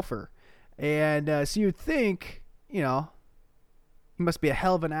pro golfer. And so you'd think, he must be a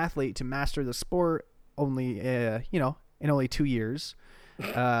hell of an athlete to master the sport only, in only 2 years,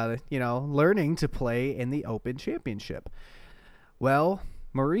 learning to play in the Open Championship. Well,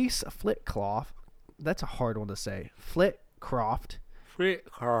 Maurice Flitcroft, that's a hard one to say, Flitcroft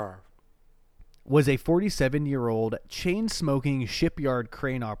was a 47-year-old chain-smoking shipyard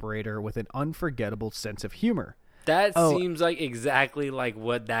crane operator with an unforgettable sense of humor. That seems like exactly like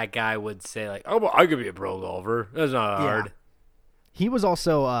what that guy would say. Like, oh, well, I could be a pro golfer. That's not hard. He was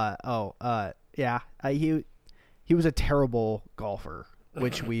also, he was a terrible golfer,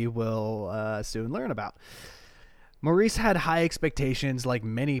 which we will soon learn about. Maurice had high expectations like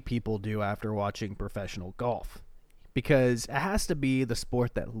many people do after watching professional golf, because it has to be the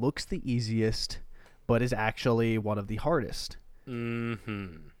sport that looks the easiest, but is actually one of the hardest.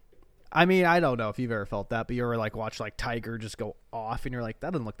 Mm-hmm. I mean, I don't know if you've ever felt that, but you ever watch Tiger just go off and you're like,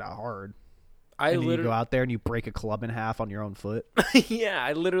 that doesn't look that hard. And then you go out there and you break a club in half on your own foot. Yeah,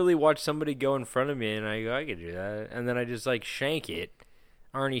 I literally watched somebody go in front of me and I go, I could do that. And then I just shank it.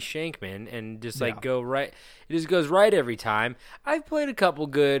 Arnie Shankman, and just go right. It just goes right every time. I've played a couple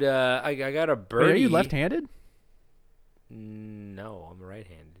good. I got a birdie. Wait, are you left-handed? No, I'm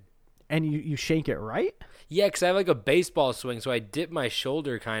right-handed. And you shank it right? Yeah, because I have a baseball swing, so I dip my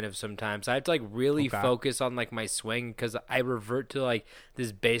shoulder kind of sometimes. I have to really focus on my swing because I revert to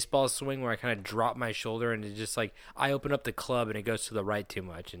this baseball swing where I kind of drop my shoulder and it just I open up the club and it goes to the right too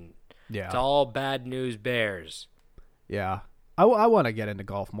much, and it's all bad news bears. Yeah. I want to get into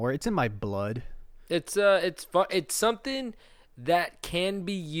golf more. It's in my blood. It's fun. It's something that can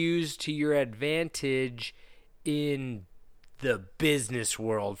be used to your advantage in the business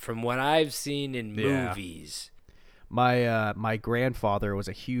world, from what I've seen in movies. My grandfather was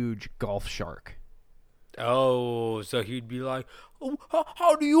a huge golf shark. Oh, so he'd be like, "Oh,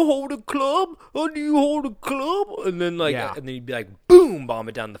 how do you hold a club? How do you hold a club?" And then and then he'd be like, "Boom!" Bomb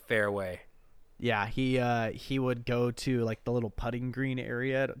it down the fairway. Yeah, he would go to the little putting green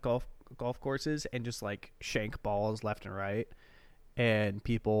area at golf courses and just shank balls left and right. and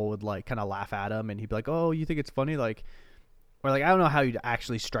people would like kind of laugh at him, and he'd be like, "Oh, you think it's funny?" Like, or like I don't know how you'd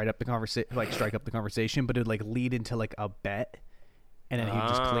actually strike up the conversation, but it'd like lead into like a bet, and then he'd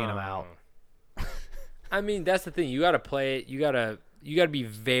just clean him out. I mean, that's the thing. You got to play it. You got to be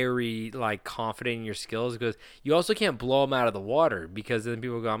very like confident in your skills, because you also can't blow them out of the water, because then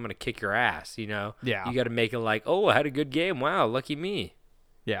people go, "I'm going to kick your ass," you know? Yeah. You got to make it like, "Oh, I had a good game. Wow, lucky me."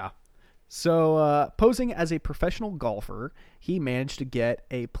 Yeah. So, posing as a professional golfer, he managed to get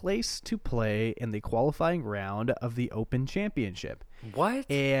a place to play in the qualifying round of the Open Championship. What?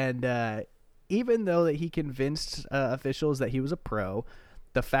 And even though that he convinced officials that he was a pro,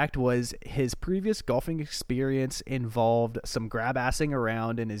 the fact was his previous golfing experience involved some grab-assing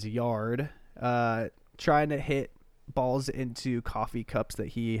around in his yard, trying to hit balls into coffee cups that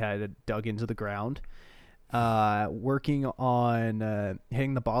he had dug into the ground, working on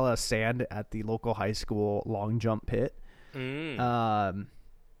hitting the ball out of sand at the local high school long jump pit. Yeah,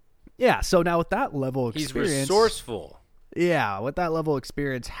 so now with that level of experience... He's resourceful. Yeah, with that level of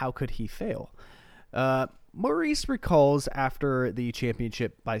experience, how could he fail? Maurice recalls after the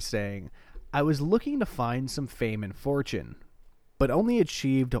championship by saying, "I was looking to find some fame and fortune, but only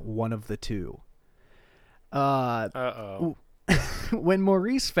achieved one of the two." When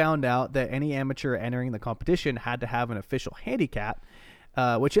Maurice found out that any amateur entering the competition had to have an official handicap,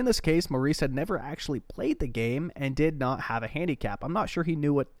 which in this case, Maurice had never actually played the game and did not have a handicap. I'm not sure he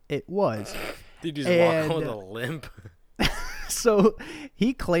knew what it was. Did he just walk with a limp? So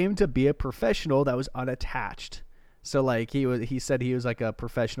he claimed to be a professional that was unattached. So like he said he was like a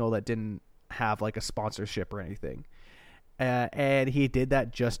professional that didn't have like a sponsorship or anything. And he did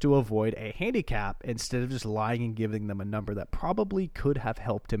that just to avoid a handicap instead of just lying and giving them a number that probably could have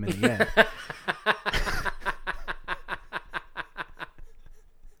helped him in the end.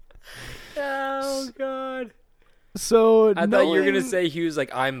 Oh, God. So I thought you were going to say he was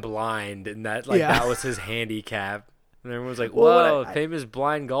like, "I'm blind," and that that was his handicap. And everyone was like, "Whoa, famous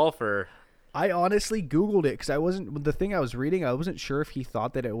blind golfer." I honestly Googled it because the thing I was reading, I wasn't sure if he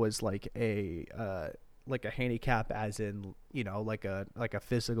thought that it was like a handicap as in, you know, like a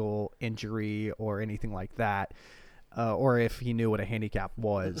physical injury or anything like that, or if he knew what a handicap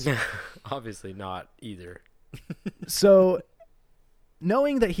was. Obviously not either. So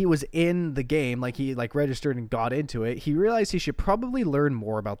knowing that he was in the game, like he like registered and got into it, he realized he should probably learn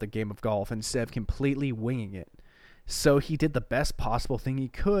more about the game of golf instead of completely winging it. So he did the best possible thing he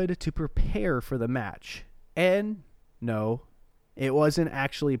could to prepare for the match. And no, it wasn't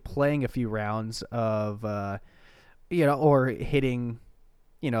actually playing a few rounds of, or hitting,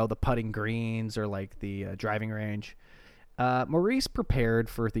 the putting greens or like the driving range. Maurice prepared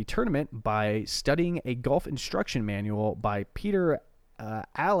for the tournament by studying a golf instruction manual by Peter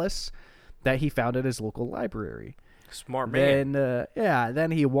Alice that he found at his local library. Smart man.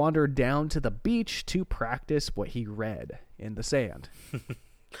 Then he wandered down to the beach to practice what he read in the sand.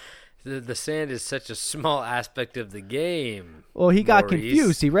 The sand is such a small aspect of the game. Well, he got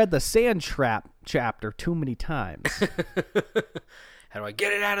confused. He read the sand trap chapter too many times. How do I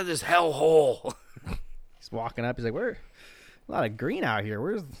get it out of this hellhole? He's walking up. He's like, "Where? A lot of green out here.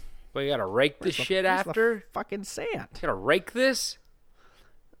 Where's? Well, you gotta rake this shit after the fucking sand. You gotta rake this."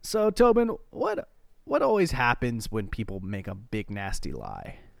 So, Tobin, what always happens when people make a big nasty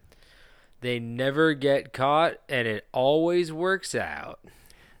lie? They never get caught, and it always works out.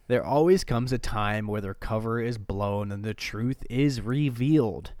 There always comes a time where their cover is blown and the truth is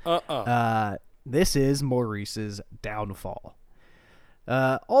revealed. This is Maurice's downfall.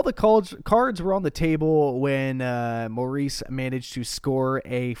 All the cards were on the table when Maurice managed to score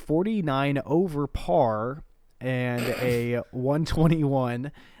a 49 over par and a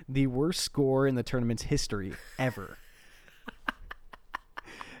 121, the worst score in the tournament's history ever.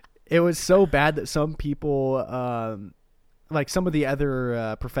 It was so bad that some people, like some of the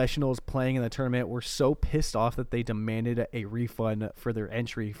other professionals playing in the tournament, were so pissed off that they demanded a refund for their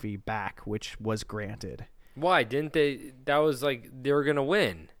entry fee back, which was granted. Why didn't they? That was like they were gonna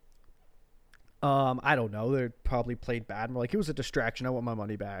win. I don't know. They probably played bad and were like, "It was a distraction. I want my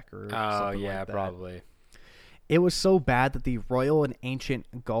money back." Or something like that. Probably. It was so bad that the Royal and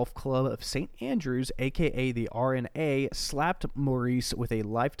Ancient Golf Club of St. Andrews, a.k.a. the R&A, slapped Maurice with a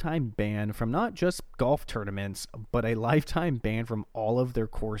lifetime ban from not just golf tournaments, but a lifetime ban from all of their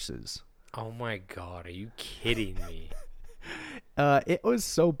courses. Oh my God, are you kidding me? It was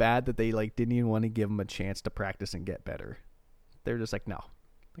so bad that they didn't even want to give him a chance to practice and get better. They're just like, no,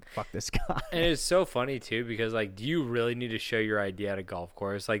 fuck this guy. And it's so funny too because do you really need to show your ID at a golf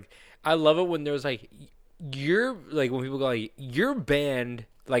course? I love it when there's when people go you're banned.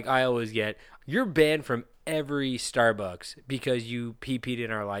 I always get, you're banned from every Starbucks because you pee-peed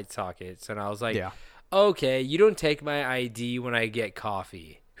in our light sockets. And I was like, Yeah. okay, you don't take my ID when I get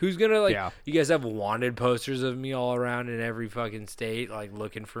coffee. Who's going to, like, Yeah. you guys have wanted posters of me all around in every fucking state, like,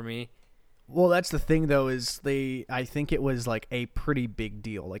 looking for me? Well, that's the thing, though, is I think it was, like, a pretty big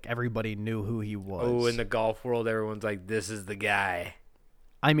deal. Like, everybody knew who he was. Oh, in the golf world, everyone's like, this is the guy.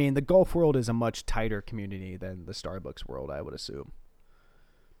 I mean, the golf world is a much tighter community than the Starbucks world, I would assume.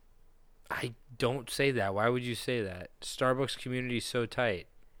 I don't say that. Why would you say that? Starbucks community is so tight.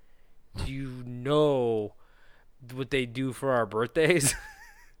 Do you know what they do for our birthdays?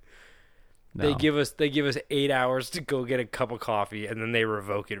 No. They give us 8 hours to go get a cup of coffee, and then they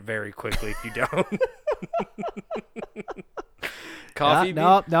revoke it very quickly if you don't. Coffee.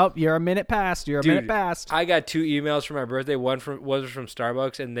 Nope. You're a minute past. Dude, I got 2 emails for my birthday. One was from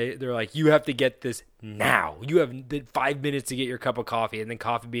Starbucks, and they're like, "You have to get this now. You have 5 minutes to get your cup of coffee." And then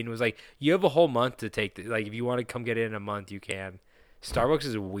Coffee Bean was like, "You have a whole month to take. Like, if you want to come get it in a month, you can." Starbucks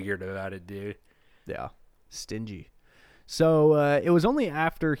is weird about it, dude. Yeah, stingy. So it was only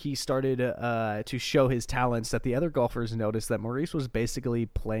after he started to show his talents that the other golfers noticed that Maurice was basically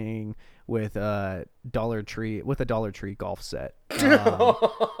playing with a Dollar Tree golf set.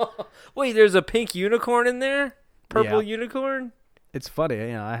 Wait, there's a pink unicorn in there? Purple Yeah. unicorn? It's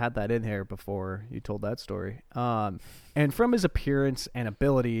funny, I had that in here before you told that story. And from his appearance and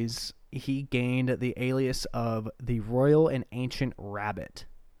abilities, he gained the alias of the Royal and Ancient Rabbit.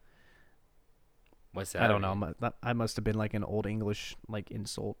 What's that? I don't know. I must have been like an old English like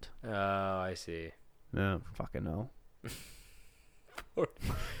insult. Oh, I see. No, fucking no.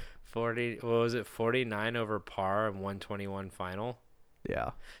 40. What was it? 49 over par and 121 final.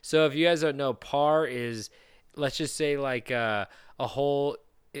 Yeah. So if you guys don't know, par is, let's just say like a hole.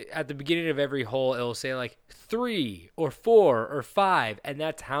 At the beginning of every hole, it'll say like 3 or 4 or 5, and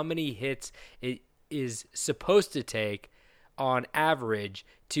that's how many hits it is supposed to take on average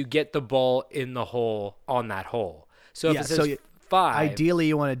to get the ball in the hole on that hole. So if it says 5, ideally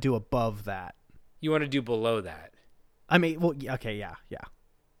you want to do above that. you want to do below that. I mean, well, okay, yeah.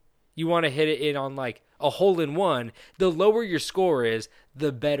 You want to hit it in on like a hole in one. The lower your score is,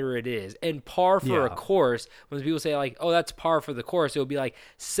 the better it is. And par for a course, when people say like, oh, that's par for the course, it would be like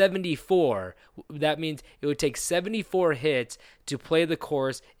 74. That means it would take 74 hits to play the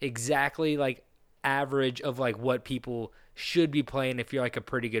course exactly like average of like what people should be playing if you're like a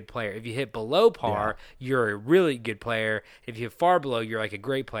pretty good player. If you hit below par, you're a really good player. If you hit far below, you're like a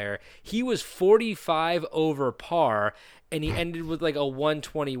great player. He was 45 over par, and he ended with like a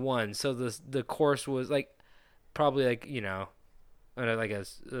 121. So the course was like probably like, you know, like a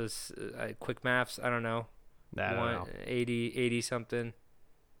quick maths. I don't know. I don't know. 80 something.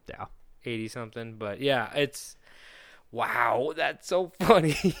 Yeah. 80 something. But yeah, it's wow. That's so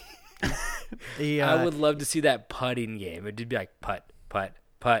funny. I would love to see that putting game. It'd be like putt, putt,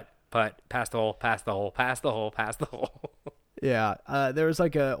 putt, putt, pass the hole, pass the hole, pass the hole, pass the hole. Yeah, there was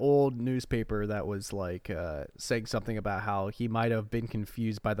like a old newspaper that was like saying something about how he might have been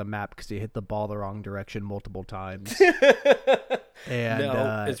confused by the map because he hit the ball the wrong direction multiple times. And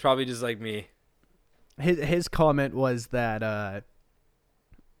no, it's probably just like me. His comment was that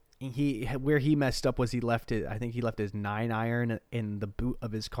where he messed up was I think he left his 9-iron in the boot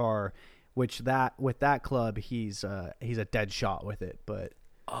of his car, which with that club he's a dead shot with it. But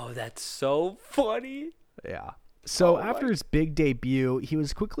oh, that's so funny. Yeah. So after his big debut, he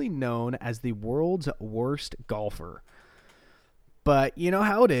was quickly known as the world's worst golfer. But you know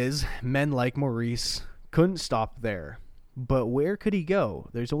how it is. Men like Maurice couldn't stop there. But where could he go?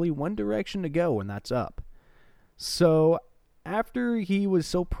 There's only one direction to go, and that's up. So after he was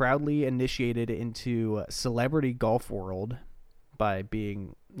so proudly initiated into celebrity golf world by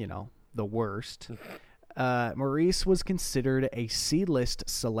being, you know, the worst, Maurice was considered a C-list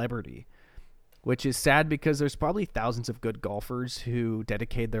celebrity. Which is sad because there's probably thousands of good golfers who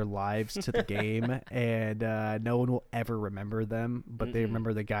dedicate their lives to the game, and no one will ever remember them, but they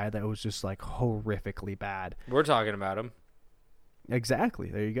remember the guy that was just like horrifically bad. We're talking about him.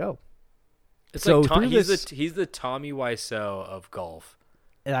 Exactly. There you go. It's so like he's the Tommy Wiseau of golf.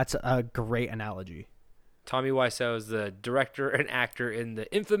 That's a great analogy. Tommy Wiseau is the director and actor in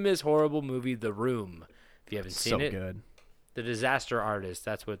the infamous horrible movie The Room. If you haven't seen it, so good. The Disaster Artist.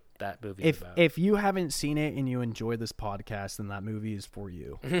 That's what that movie is about. If you haven't seen it and you enjoy this podcast, then that movie is for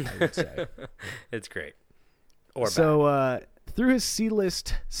you, I would say. It's great. Or so through his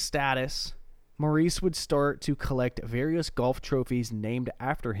C-list status, Maurice would start to collect various golf trophies named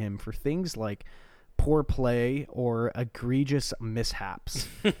after him for things like poor play or egregious mishaps.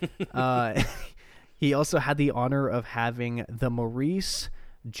 He also had the honor of having the Maurice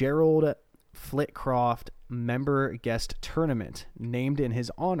Gerald Flitcroft member guest tournament named in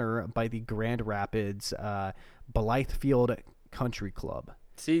his honor by the Grand Rapids Blythefield Country Club.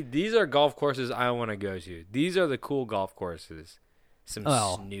 See, these are golf courses I want to go to. These are the cool golf courses. Some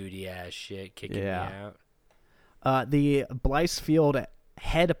snooty ass shit kicking me out. The Blythefield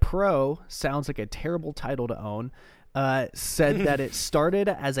Head Pro sounds like a terrible title to own. Said that it started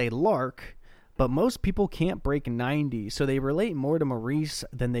as a lark, but most people can't break 90, so they relate more to Maurice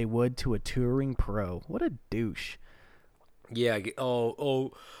than they would to a touring pro. What a douche. Yeah.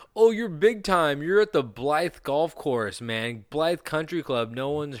 You're big time. You're at the Blythe Golf Course, man. Blythe Country Club. No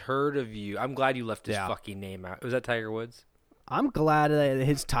one's heard of you. I'm glad you left his fucking name out. Was that Tiger Woods? I'm glad that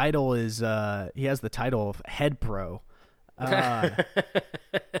his title is, he has the title of Head Pro. I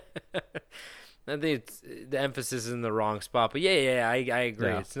think the emphasis is in the wrong spot, but I agree.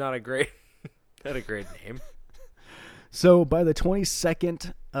 Yeah. It's not a great name. So by the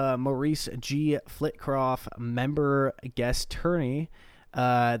 22nd Maurice G. Flitcroft member guest tourney,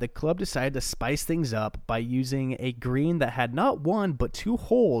 the club decided to spice things up by using a green that had not one but two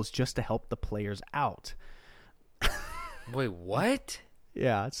holes just to help the players out. Wait, what?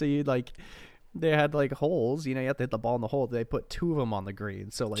 Yeah, so they had holes. You have to hit the ball in the hole. They put two of them on the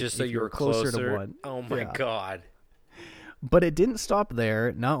green, so just so if you were closer to one. Oh my god! But it didn't stop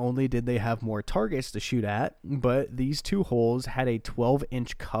there. Not only did they have more targets to shoot at, but these two holes had a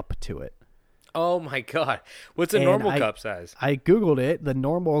 12-inch cup to it. Oh my god! What's a normal cup size? I googled it. The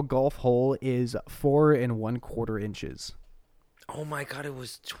normal golf hole is 4 1/4 inches. Oh my god! It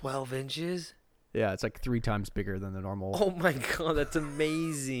was 12 inches. Yeah, it's 3 times bigger than the normal. Oh my god, that's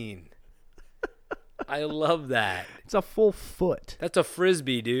amazing. I love that. It's a full foot. That's a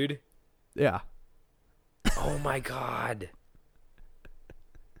frisbee, dude. Yeah. Oh my god.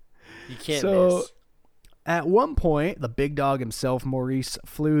 You can't So, miss. At one point, the big dog himself, Maurice,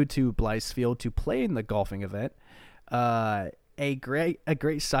 flew to Blythefield to play in the golfing event. A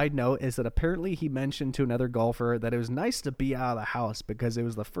great side note is that apparently he mentioned to another golfer that it was nice to be out of the house because it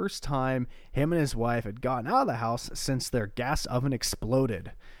was the first time him and his wife had gotten out of the house since their gas oven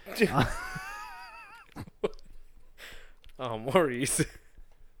exploded. Oh, Maurice.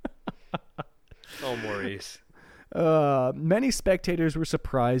 Oh, Maurice. Many spectators were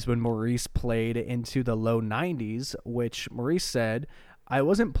surprised when Maurice played into the low 90s, which Maurice said, "I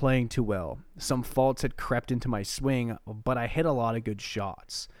wasn't playing too well. Some faults had crept into my swing, but I hit a lot of good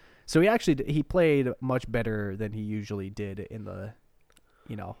shots." So he played much better than he usually did in the,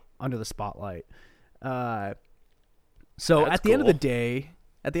 under the spotlight. So That's at the end of the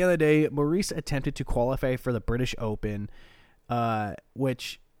cool. day, Maurice attempted to qualify for the British Open,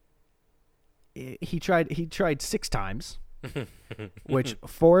 which he tried 6 times. Which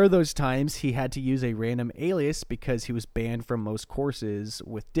 4 of those times he had to use a random alias because he was banned from most courses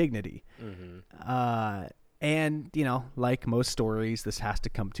with dignity. And like most stories, this has to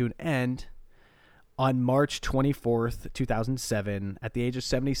come to an end. On March 24th, 2007, at the age of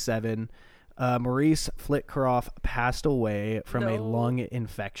 77, Maurice Flitcroft passed away from a lung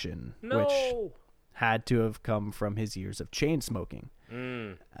infection, which had to have come from his years of chain smoking.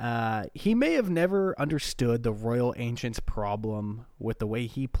 He may have never understood the Royal Ancient's problem with the way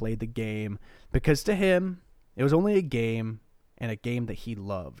he played the game, because to him, it was only a game, and a game that he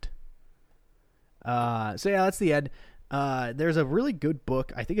loved. So yeah, that's the end. There's a really good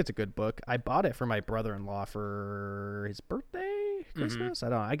book. I think it's a good book. I bought it for my brother-in-law for his birthday, Christmas. I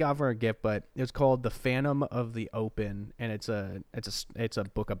don't know. I got it for a gift, but it's called The Phantom of the Open, and it's a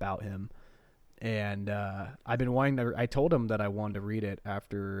book about him. And I've been wanting to. I told him that I wanted to read it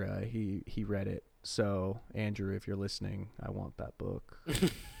after he read it. So Andrew, if you're listening, I want that book.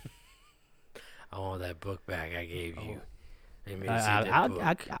 I want that book back I gave you.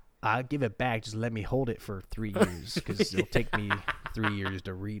 I'll give it back. Just let me hold it for 3 years because it'll take me 3 years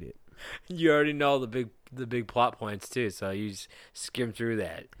to read it. You already know the big plot points too, so you just skim through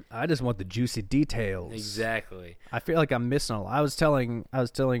that. I just want the juicy details. Exactly. I feel like I'm missing a lot. I was telling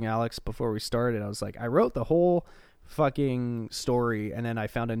Alex before we started. I was like, I wrote the whole fucking story, and then I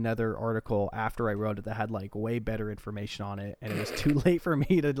found another article after I wrote it that had way better information on it, and it was too late for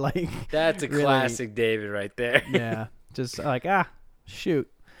me to That's a really, classic David right there. Yeah, just shoot.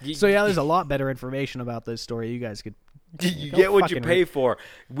 So yeah, there's a lot better information about this story. You guys could. You get what you pay for.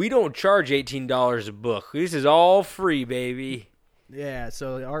 We don't charge $18 a book. This is all free, baby. Yeah,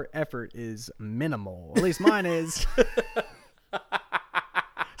 so our effort is minimal. At least mine is.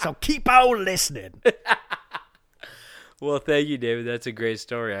 So keep on listening. Well, thank you, David. That's a great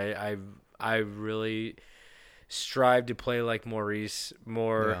story. I really strive to play like Maurice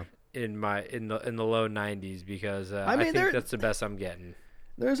more in the low 90s because I think that's the best I'm getting.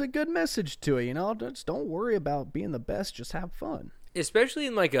 there's a good message to it. Just don't worry about being the best. Just have fun. Especially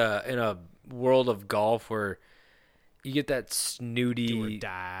in a world of golf where you get that snooty Do or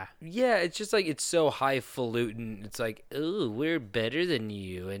die. Yeah, it's just like it's so highfalutin. It's like, oh, we're better than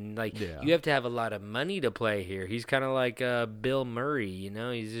you, and like you have to have a lot of money to play here. He's kind of like Bill Murray,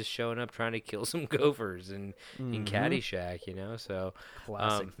 He's just showing up trying to kill some gophers in Caddyshack, So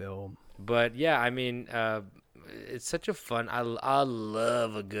Classic film. But yeah, I mean, it's such a fun. I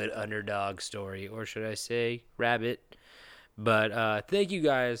love a good underdog story, or should I say, rabbit. But thank you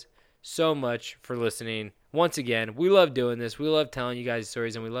guys so much for listening. Once again, we love doing this. We love telling you guys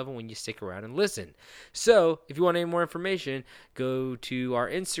stories, and we love it when you stick around and listen. So, if you want any more information, go to our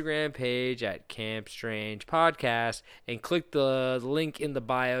Instagram page at Camp Strange Podcast and click the link in the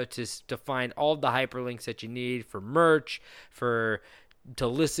bio to find all the hyperlinks that you need for merch, to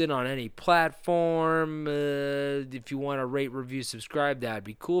listen on any platform. If you want to rate, review, subscribe, that'd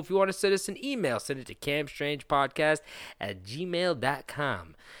be cool. If you want to send us an email, send it to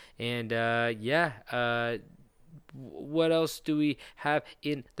campstrangepodcast@gmail.com. And what else do we have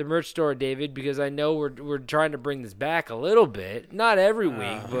in the merch store, David? Because I know we're trying to bring this back a little bit, not every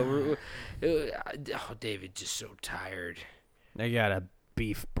week, but David, just so tired. I got a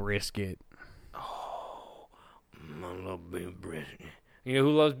beef brisket. Oh, I love beef brisket. You know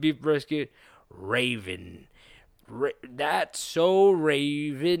who loves beef brisket? Raven. That's so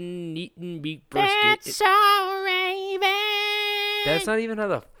Raven eating beef brisket. That's so Raven. That's not even how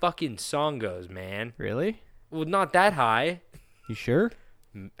the fucking song goes, man. Really? Well, not that high. You sure?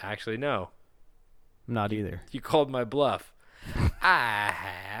 Actually, no. Not either. You called my bluff. I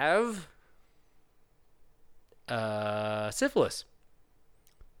have syphilis.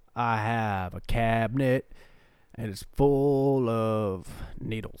 I have a cabinet, and it's full of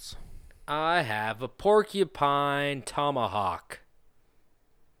needles. I have a porcupine tomahawk.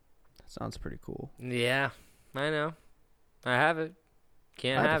 That sounds pretty cool. Yeah, I know. I have it.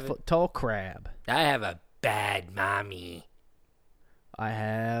 Can't I have have a it. foot-tall crab. I have a bad mommy. I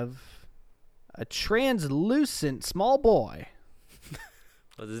have a translucent small boy.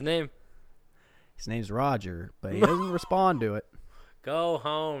 What's his name? His name's Roger, but he doesn't respond to it. Go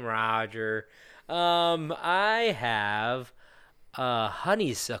home, Roger. I have a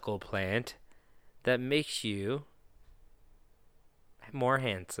honeysuckle plant that makes you more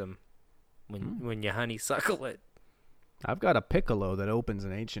handsome when you honeysuckle it. I've got a piccolo that opens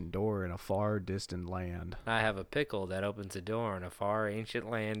an ancient door in a far distant land. I have a pickle that opens a door in a far ancient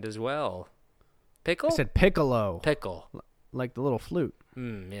land as well. Pickle? I said piccolo. Pickle. Like the little flute.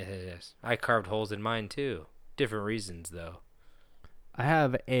 Yes. I carved holes in mine too. Different reasons though. I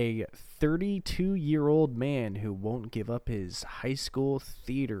have a 32-year-old man who won't give up his high school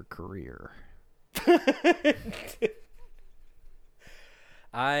theater career.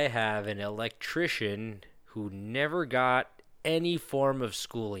 I have an electrician who never got any form of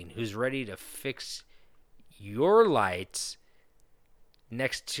schooling, who's ready to fix your lights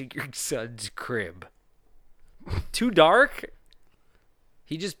next to your son's crib. Too dark?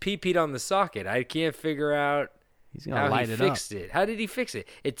 He just pee-peed on the socket. I can't figure out He's gonna how light he it fixed it. How did he fix it?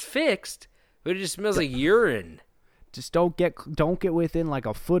 It's fixed, but it just smells like urine. Just don't get within like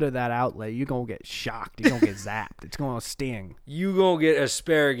a foot of that outlet. You're gonna get shocked. You're gonna get zapped. It's gonna sting. You gonna get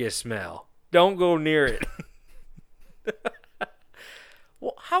asparagus smell. Don't go near it.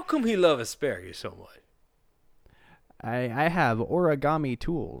 Well, how come he love asparagus so much? I have origami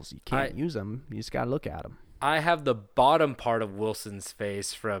tools. You can't use them. You just gotta look at them. I have the bottom part of Wilson's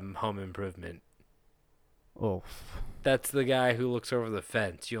face from Home Improvement. Oh, That's the guy who looks over the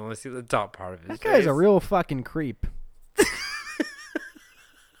fence. You only see the top part of his face. that guy's a real fucking creep.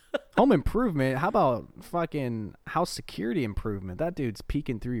 Home Improvement. How about fucking House Security Improvement? That dude's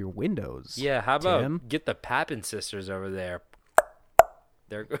peeking through your windows. Yeah, how about Tim? get the Papin sisters over there?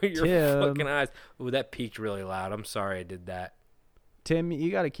 There go your Tim. fucking eyes. Ooh, that peaked really loud. I'm sorry I did that. Tim,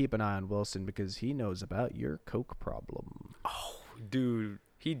 you got to keep an eye on Wilson because he knows about your coke problem. Dude,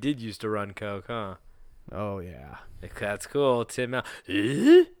 he did used to run coke, huh? Oh yeah. That's cool. Tim out.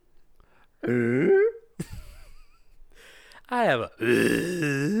 I have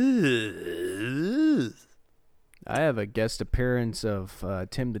I have a guest appearance of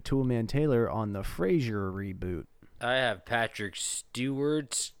Tim the Toolman Taylor on the Frasier reboot. I have Patrick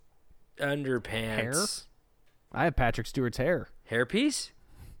Stewart's underpants. Hair? I have Patrick Stewart's hair. Hairpiece?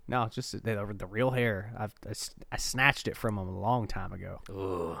 No, just the real hair. I snatched it from him a long time ago.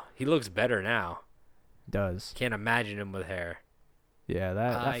 Ooh, he looks better now. Does. Can't imagine him with hair. Yeah, I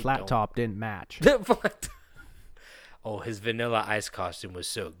that flat don't- top didn't match. What? Oh, his Vanilla Ice costume was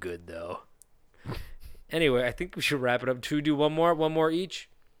so good, though. Anyway, I think we should wrap it up. Should we do one more each?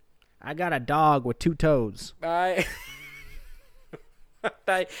 I got a dog with 2 toes. I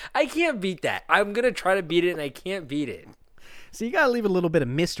can't beat that. I'm gonna try to beat it, and I can't beat it. So you gotta leave a little bit of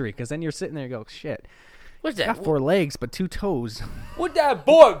mystery, because then you're sitting there and go, shit. What's that? Got 4 legs, but 2 toes. What that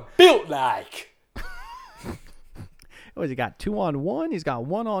boy built like? What has he got? 2 on 1? He's got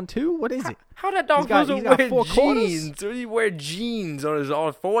 1 on 2? What is it? How that dog He's doesn't got wear 4 quarters? jeans? Does he wear jeans on his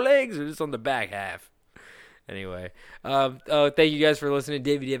 4 legs or just on the back half? Anyway, thank you guys for listening.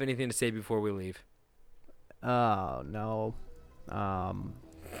 David, do you have anything to say before we leave? Oh, no.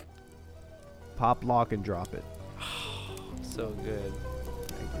 Pop, lock, and drop it. So good.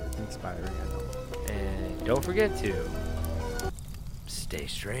 Thank you. It's inspiring, I know. And don't forget to stay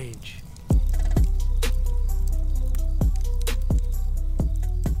strange.